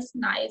Bubbles,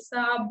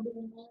 Naisa,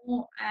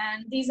 Bruno,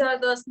 and these are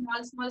the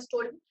small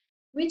stories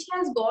which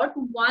has got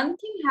one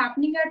thing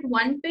happening at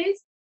one page,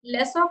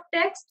 less of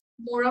text,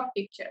 more of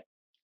picture.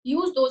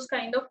 Use those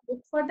kind of book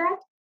for that.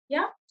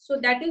 Yeah. So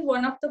that is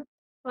one of the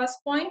first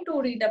point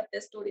to read up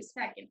the story.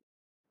 Second,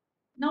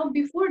 now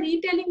before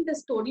retelling the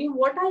story,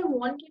 what I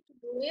want you to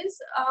do is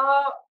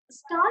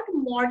start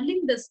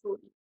modeling the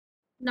story.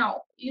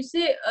 Now you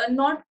say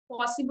not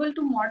possible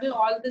to model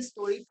all the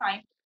story,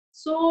 fine.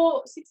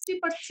 So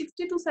 60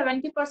 to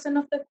 70%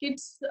 of the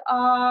kids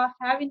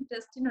have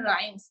interest in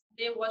rhymes.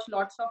 They watch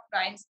lots of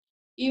rhymes.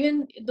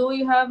 Even though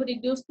you have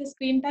reduced the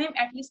screen time,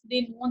 at least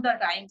they know the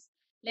rhymes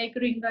like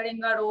Ringa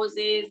Ringa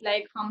Roses,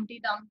 like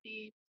Humpty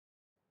Dumpty,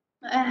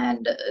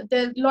 and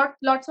there's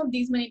lots of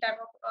these many type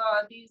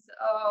of these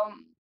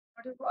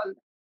what do you call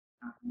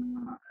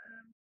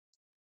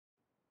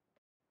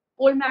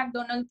old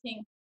MacDonald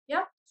thing.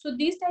 Yeah. So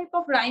these type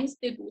of rhymes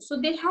they do. So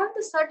they have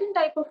the certain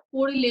type of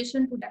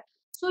correlation to that.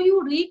 So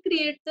you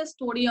recreate the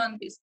story on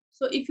this.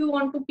 So if you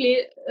want to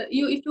play,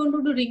 if you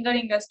want to do Ringa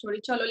Ringa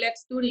story, chalo,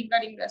 let's do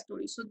Ringa Ringa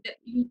story. So that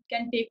you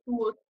can take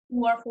two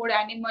or four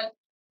animal,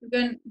 you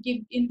can give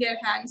in their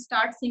hands,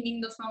 start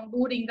singing the song,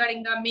 do Ringa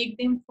Ringa, make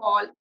them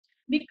fall.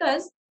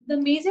 Because the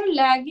major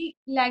lagging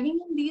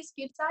in these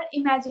kids are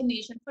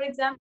imagination. For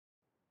example,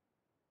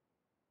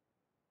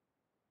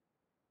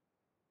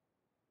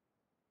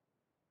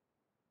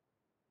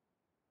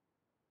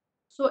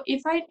 so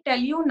if I tell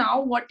you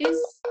now what is,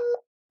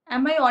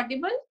 am I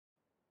audible?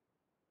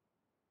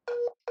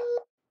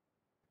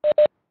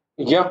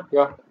 Yeah,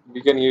 yeah,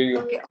 we can hear you.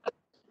 Okay.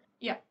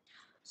 Yeah.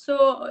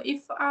 So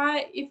if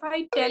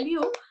I tell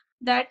you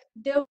that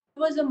there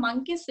was a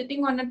monkey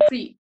sitting on a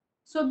tree.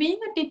 So being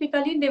a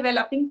typically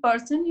developing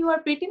person, you are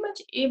pretty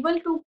much able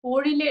to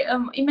correlate,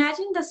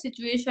 imagine the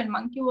situation.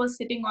 Monkey was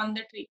sitting on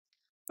the tree.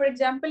 For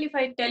example, if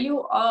I tell you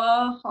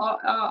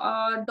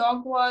a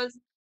dog was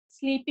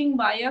sleeping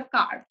by a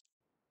car,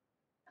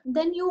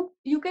 then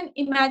you can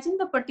imagine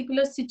the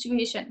particular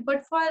situation.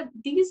 But for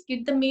these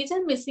kids, the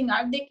major missing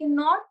are they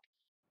cannot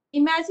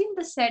imagine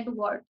the said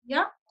word.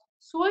 Yeah.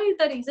 So is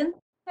the reason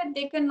that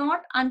they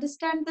cannot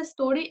understand the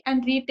story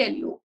and retell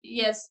you.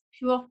 Yes,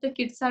 few of the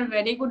kids are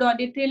very good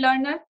auditory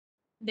learner.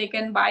 They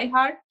can by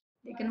heart,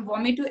 they can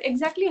vomit you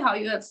exactly how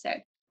you have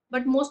said.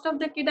 But most of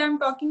the kid I'm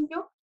talking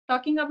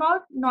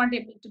about not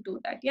able to do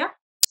that. Yeah.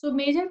 So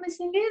major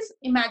missing is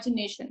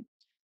imagination.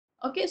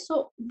 Okay,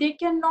 so they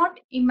cannot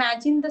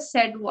imagine the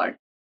said word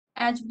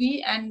as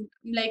we and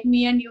like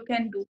me and you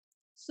can do.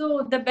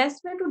 So the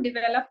best way to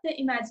develop the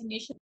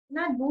imagination,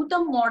 now do the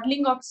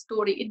modeling of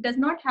story. It does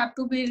not have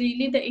to be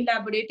really the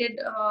elaborated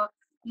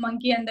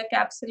monkey and the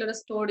capsular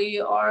story,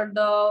 or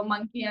the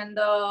monkey and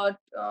the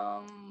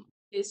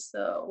this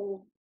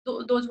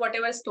those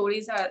whatever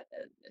stories are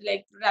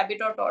like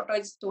rabbit or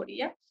tortoise story.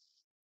 Yeah.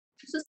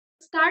 So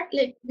start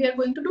like we are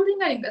going to do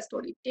ringa ringa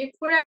story. Take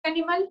four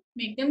animal,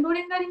 make them do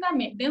ringa ringa,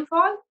 make them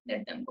fall,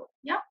 let them go.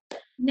 Yeah.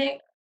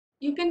 Next,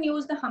 you can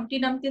use the Humpty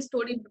Dumpty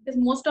story because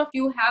most of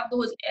you have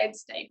those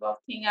eggs type of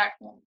thing at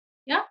home.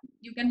 Yeah.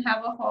 You can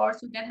have a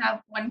horse, you can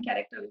have one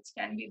character which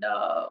can be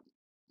the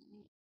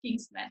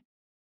Kingsman.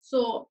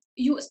 So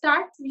you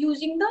start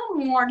using the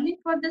modeling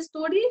for the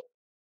story,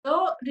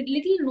 the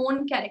little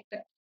known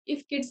character.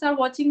 If kids are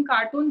watching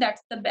cartoon,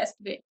 that's the best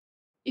way.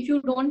 If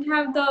you don't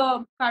have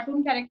the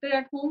cartoon character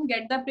at home,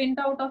 get the print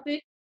out of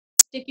it,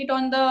 stick it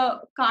on the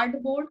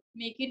cardboard,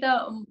 make it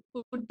a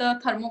put the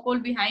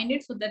thermocol behind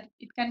it so that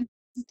it can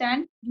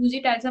stand. Use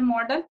it as a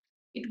model.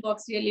 It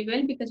works really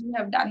well because we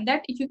have done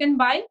that. If you can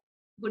buy,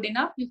 good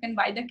enough. You can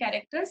buy the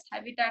characters,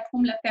 have it at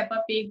home, like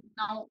Peppa Pig.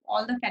 Now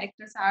all the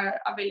characters are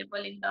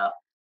available in the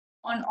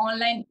on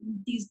online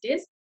these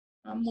days.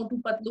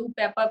 Motu Patlu,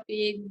 Peppa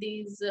Pig,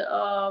 these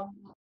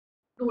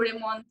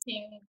Doraemon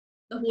thing,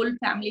 the whole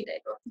family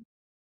type of thing.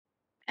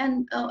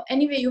 And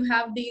anyway, you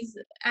have these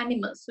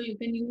animals, so you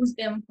can use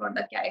them for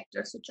the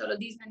characters. So chalo,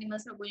 these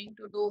animals are going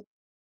to do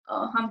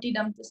Humpty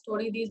Dumpty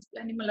story. These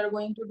animals are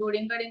going to do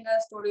Ringa Ringa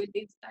story.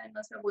 These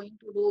animals are going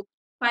to do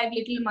Five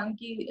Little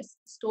Monkey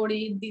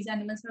story. These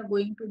animals are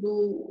going to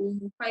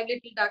do Five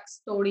Little Ducks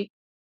story.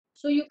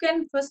 So you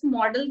can first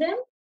model them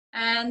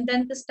and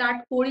then to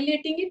start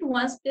correlating it.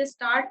 Once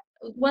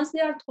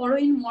they are thorough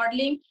in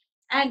modeling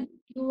and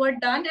you are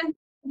done and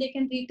they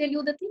can retell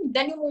you the thing,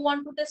 then you move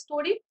on to the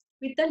story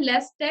with the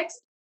less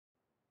text,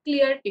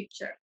 clear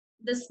picture,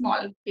 the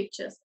small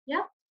pictures.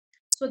 Yeah.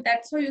 So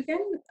that's how you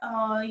can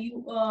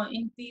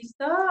increase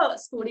the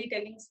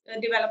storytelling,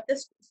 develop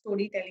the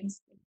storytelling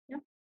skill.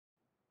 Yeah.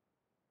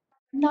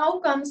 Now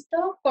comes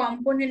the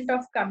component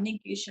of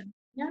communication.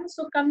 Yeah,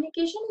 so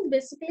communication is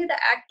basically the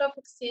act of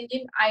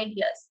exchanging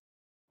ideas,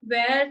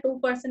 where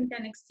two-person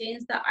can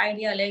exchange the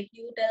idea. Like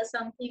you tell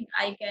something,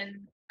 I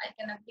can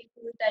agree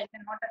to it, I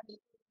cannot agree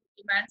to it.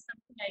 Demand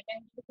something, I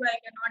can give you, I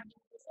cannot give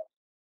you. So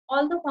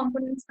all the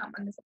components come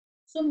under.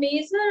 So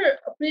major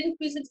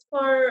prerequisites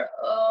for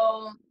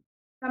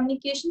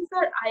communications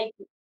are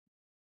IQ.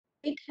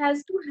 It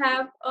has to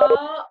have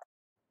a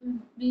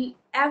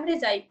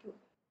average IQ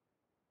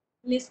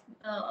list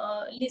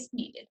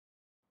needed.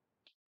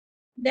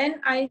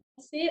 Then I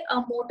say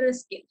a motor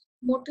skill.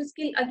 Motor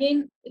skill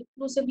again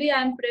exclusively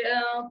I am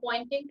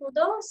pointing to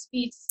the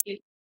speech skill.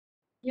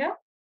 Yeah,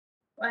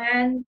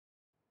 and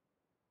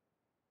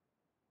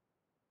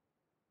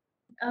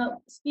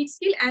speech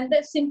skill and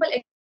the simple.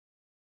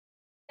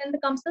 Then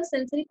comes the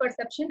sensory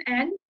perception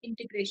and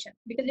integration.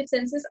 Because if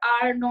senses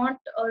are not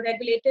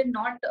regulated,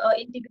 not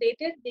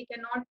integrated, they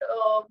cannot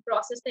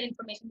process the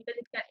information, because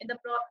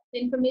the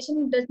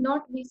information does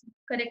not reach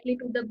correctly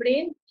to the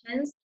brain.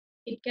 Hence,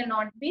 it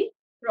cannot be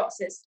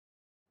processed.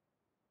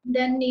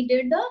 Then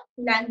needed the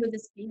language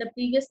skill, the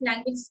previous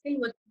language skill,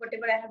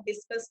 whatever I have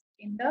discussed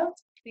in the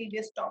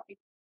previous topic.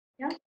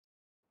 Yeah.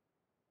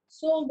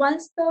 So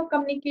once the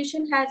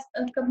communication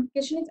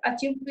is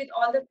achieved with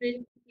all the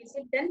prerequisites,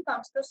 then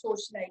comes the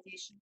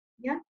socialization.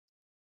 Yeah.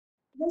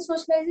 The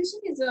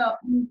socialization is a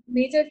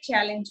major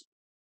challenge.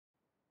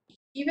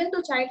 Even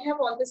though child have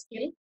all the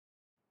skill,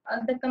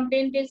 the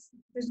complaint is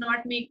does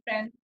not make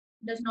friends,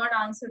 does not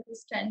answer to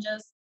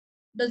strangers,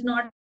 does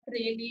not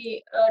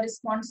really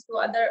respond to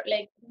other,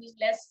 like who is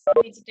less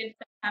visited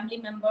family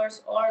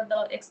members or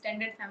the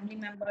extended family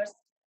members.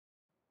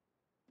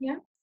 Yeah.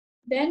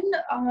 Then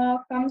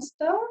comes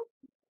the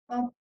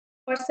uh,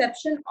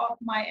 perception of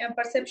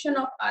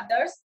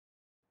others,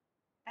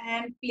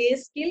 and play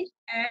skill,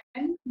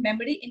 and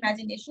memory,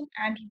 imagination,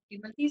 and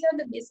retrieval. These are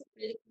the basic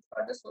prerequisites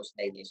for the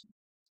socialization.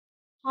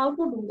 How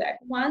to do that?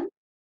 One,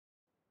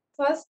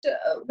 first,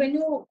 when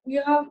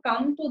you have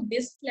come to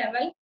this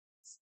level,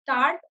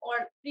 start,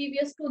 or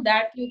previous to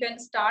that, you can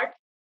start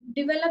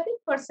developing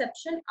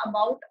perception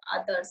about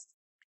others.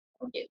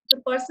 Okay, the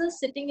person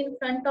sitting in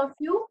front of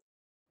you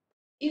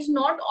is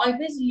not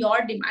always your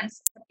demand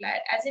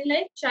supplier. As in,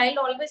 like child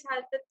always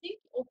has the thing,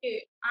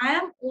 okay, I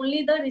am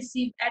only the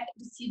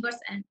receiver's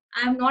end,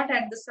 I am not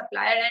at the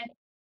supplier end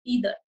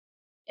either,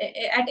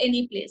 at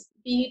any place,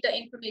 be it an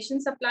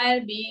information supplier,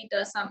 be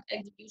it some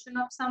execution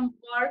of some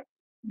work,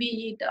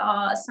 be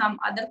it some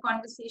other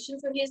conversation.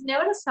 So he is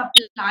never a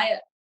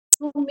supplier.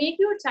 So make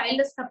your child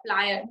a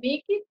supplier.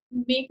 Make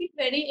it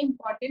very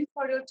important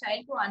for your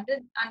child to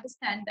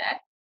understand that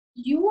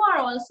you are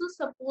also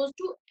supposed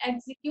to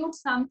execute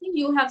something.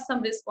 You have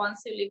some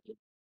responsibility.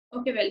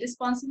 Okay, well,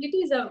 responsibility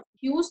is a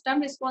huge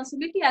term.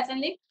 Responsibility, as in,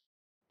 like,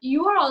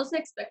 you are also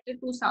expected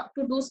to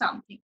do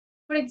something.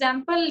 For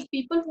example,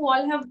 people who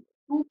all have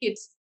two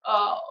kids,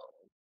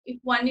 if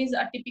one is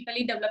a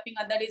typically developing,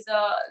 other is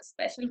a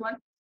special one.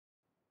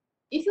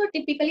 If your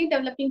typically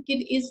developing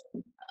kid is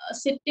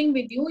sitting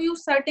with you, you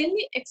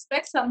certainly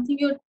expect something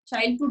your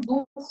child to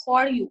do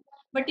for you.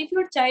 But if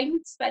your child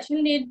with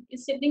special need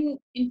is sitting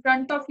in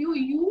front of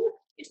you,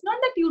 it's not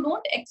that you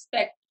don't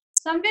expect.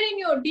 Somewhere in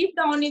your deep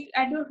down,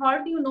 at your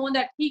heart, you know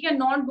that he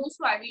cannot do,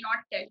 so I will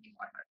not tell him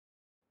or her.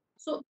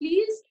 So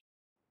please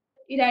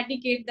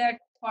eradicate that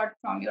thought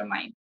from your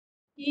mind.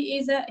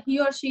 He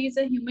or she is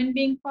a human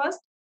being first.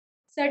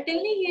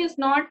 Certainly he is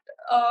not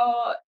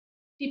uh,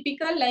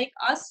 typical like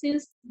us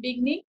since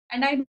beginning,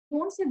 and I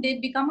don't say they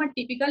become a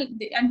typical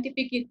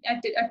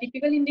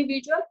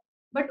individual,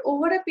 but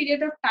over a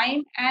period of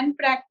time and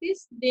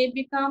practice they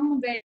become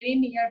very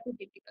near to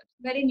typical,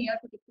 very near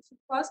to typical. So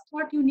first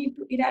thought you need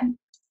to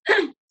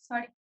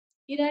sorry,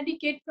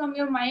 eradicate from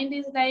your mind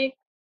is like,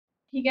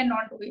 he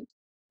cannot do it.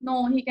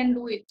 No, he can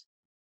do it.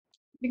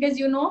 Because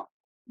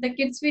the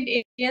kids with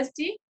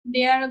ASD,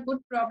 they are a good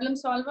problem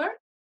solver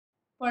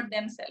for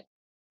themselves.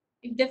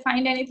 If they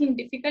find anything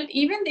difficult,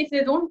 even if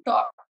they don't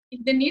talk,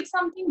 if they need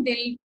something,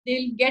 they'll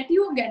get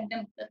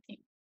them the thing.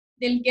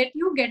 They'll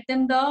get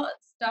them the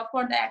stuff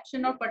or the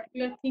action or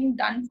particular thing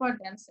done for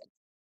themselves.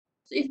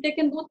 So if they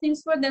can do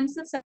things for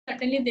themselves,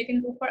 certainly they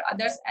can do for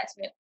others as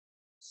well.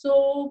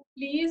 So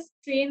please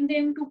train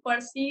them to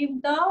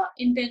perceive the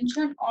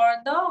intention or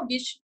the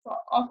wish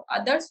of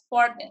others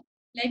for them.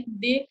 Like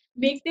they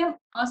make them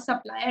a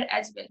supplier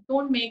as well.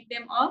 Don't make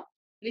them a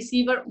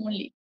receiver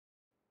only.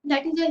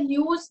 That is a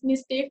huge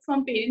mistake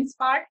from parents'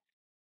 part.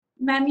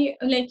 Mammy,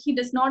 like he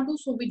does not do,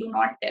 so we do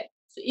not tell.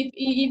 So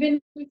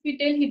even if we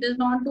tell, he does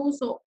not do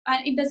so,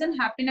 and it doesn't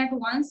happen at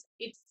once.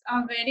 It's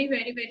a very,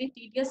 very, very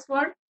tedious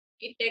work.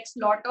 It takes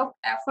lot of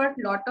effort,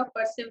 lot of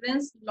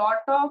perseverance, lot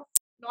of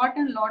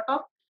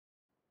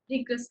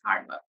rigorous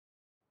hard work.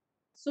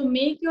 So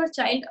make your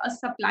child a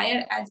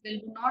supplier as well.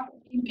 Do not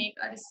only make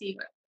a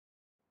receiver.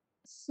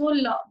 So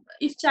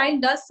if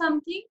child does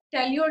something,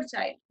 tell your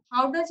child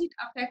how does it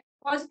affect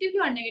positively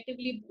or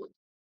negatively both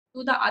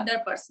to the other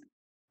person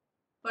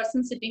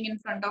sitting in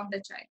front of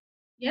the child.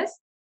 Yes.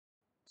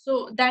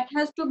 So that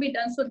has to be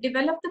done. So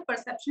develop the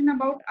perception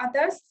about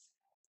others.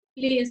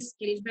 Play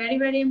skill, very,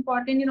 very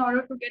important in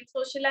order to get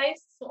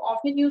socialized. So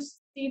often you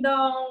see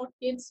the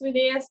kids with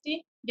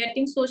ASD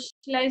getting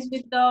socialized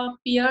with the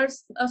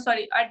peers,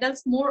 sorry,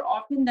 adults more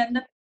often than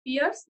the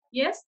peers.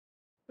 Yes.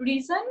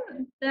 Reason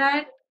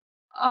that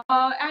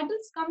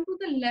adults come to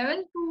the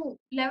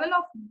level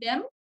of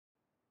them,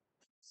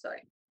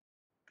 sorry,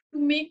 to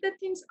make the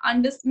things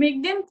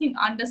make them think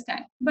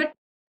understand, but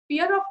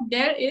fear of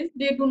there is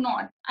they do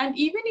not, and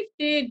even if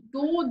they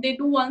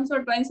do once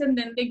or twice and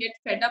then they get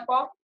fed up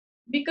of,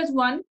 because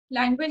one,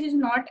 language is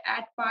not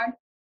at par,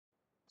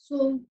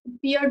 so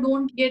peer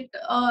don't get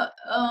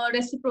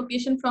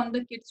reciprocation from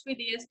the kids with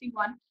ASD.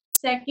 One,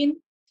 second,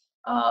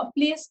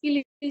 play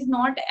skill is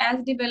not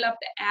as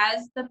developed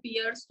as the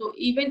peers. So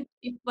even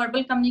if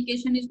verbal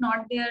communication is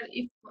not there,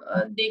 if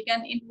they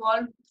can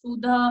involve through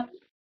the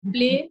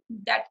play,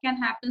 that can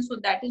happen. So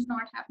that is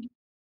not happening.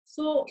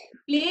 So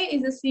play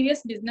is a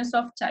serious business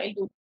of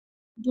childhood.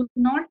 Do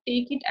not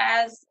take it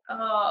as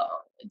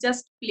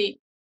just play.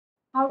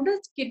 How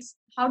do kids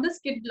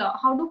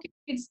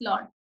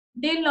learn?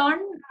 They learn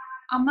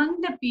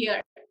among the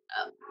peer,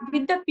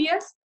 with the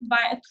peers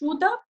by through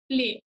the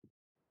play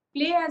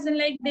as in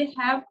like they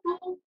have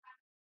to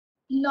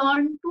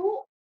learn to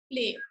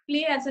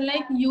play as in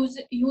like use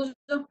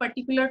a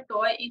particular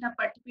toy in a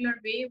particular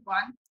way.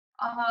 One,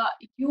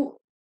 you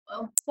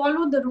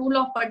follow the rule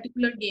of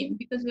particular game,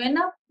 because when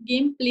a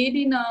game played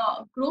in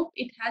a group,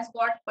 it has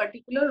got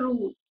particular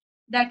rule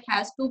that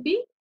has to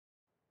be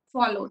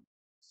followed.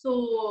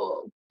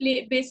 So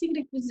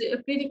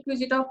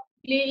prerequisite of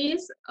play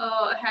is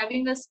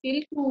having a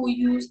skill to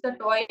use the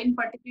toy in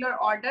particular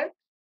order,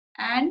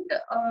 and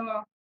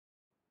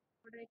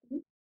what I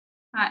do?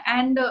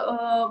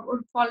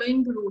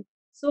 Following the rule.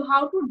 So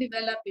how to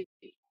develop it?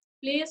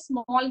 Play a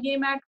small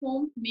game at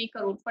home, make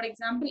a rule. For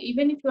example,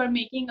 even if you are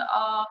making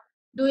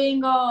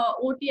doing a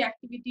OT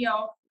activity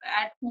of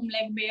at home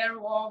like bear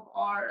walk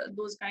or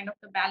those kind of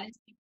the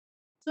balancing.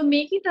 So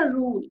make it a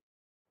rule.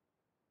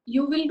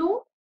 You will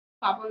do,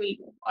 Papa will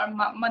do, or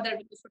mother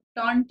will do. So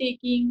turn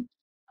taking,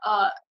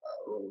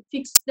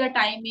 fix the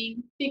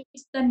timing, fix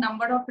the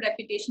number of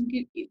repetition.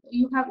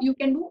 You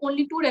can do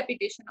only 2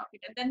 repetition of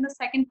it, and then the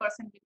second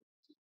person will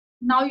do.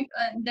 Now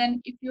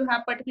then if you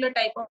have particular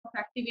type of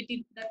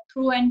activity, the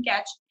throw and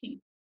catch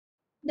thing,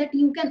 that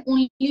you can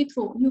only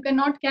throw, you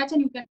cannot catch,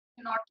 and you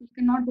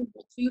cannot do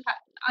both. So you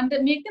have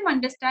make them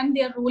understand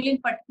their role in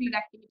particular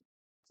activity.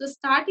 So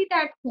start it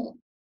at home.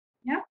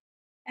 Yeah.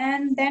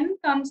 And then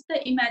comes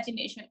the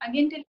imagination.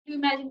 Again, tell you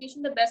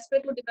imagination, the best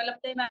way to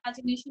develop the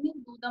imagination is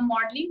do the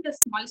modeling, the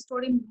small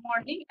story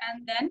modeling,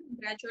 and then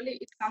gradually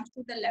it comes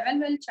to the level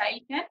where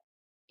child can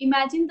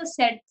imagine the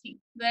said thing,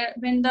 where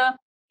when the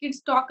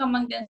kids talk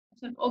among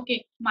themselves,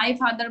 okay, my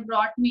father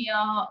brought me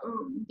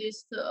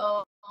this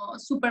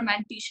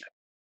Superman t-shirt.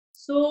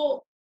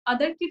 So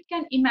other kids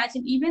can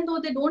imagine, even though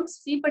they don't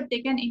see, but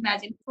they can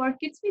imagine. For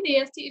kids with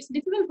ASD, it's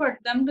difficult for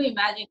them to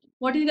imagine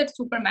what is that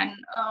Superman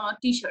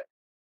t-shirt.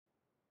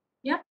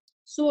 Yeah.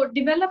 So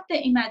develop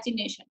the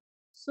imagination.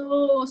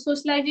 So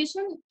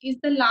socialization is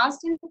the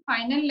last and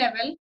final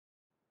level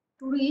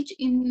to reach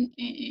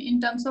in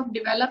terms of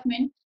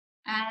development,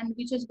 and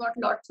which has got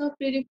lots of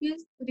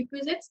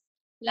prerequisites.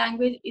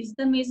 Language is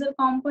the major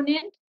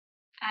component,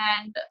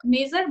 and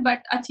major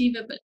but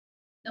achievable.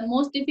 The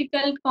most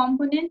difficult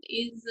component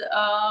is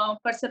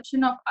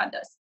perception of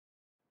others.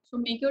 So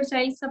make your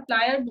child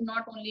supplier, do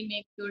not only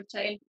make your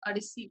child a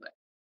receiver.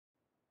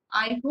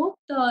 I hope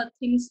the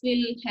things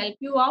will help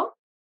you out.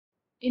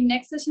 In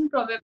next session,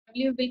 probably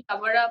we will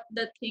cover up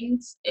the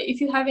things. If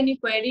you have any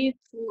query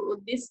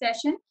through this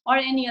session or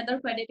any other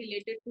query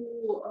related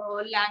to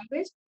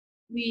language,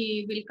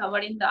 we will cover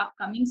in the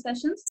upcoming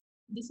sessions.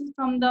 This is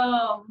from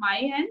the my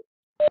end.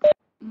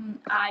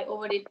 I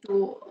over it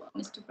to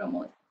Mr.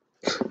 Pramod.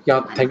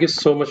 Yeah, Thank thank you you.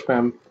 so much,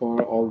 ma'am,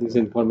 for all this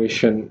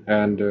information,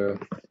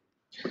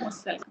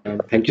 Most welcome.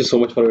 and thank you so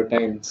much for your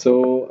time.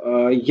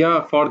 So,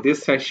 yeah, for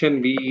this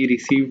session, we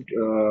received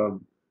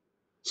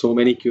so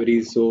many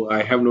queries. So,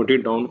 I have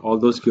noted down all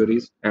those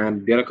queries,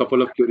 and there are a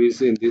couple of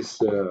queries in this.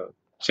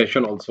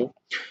 session also.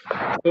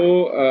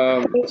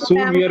 So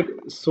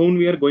soon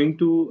we are going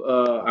to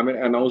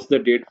announce the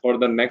date for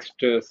the next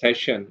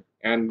session,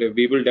 and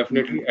we will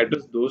definitely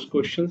address those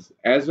questions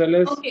as well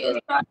as Okay,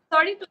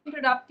 sorry to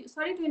interrupt you.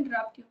 Sorry to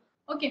interrupt you.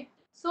 Okay,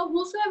 so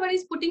whosoever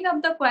is putting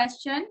up the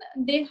question,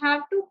 they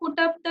have to put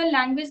up the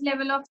language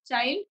level of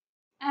child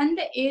and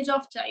the age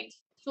of child.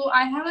 So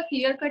I have a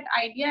clear-cut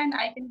idea, and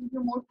I can give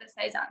you more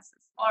precise answers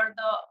or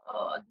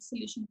the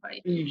solution for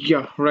it.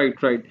 yeah, right.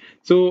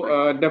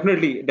 So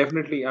definitely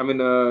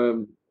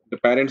the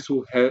parents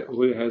who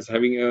has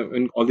having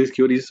in all these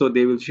queries, so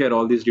they will share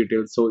all these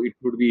details, so it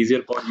would be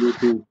easier for you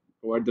to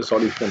provide the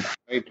solution,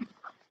 right?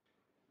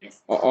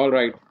 Yes, All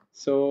right.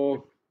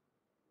 So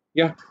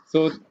yeah,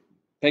 so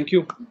thank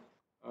you.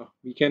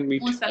 We can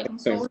meet most welcome.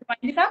 next So time.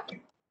 wind it up.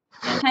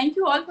 Yeah, thank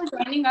you all for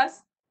joining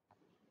us.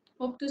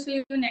 Hope to see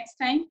you next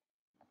time.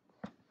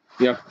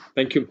 Yeah,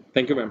 thank you,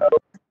 ma'am.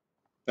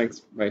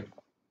 Thanks. Bye.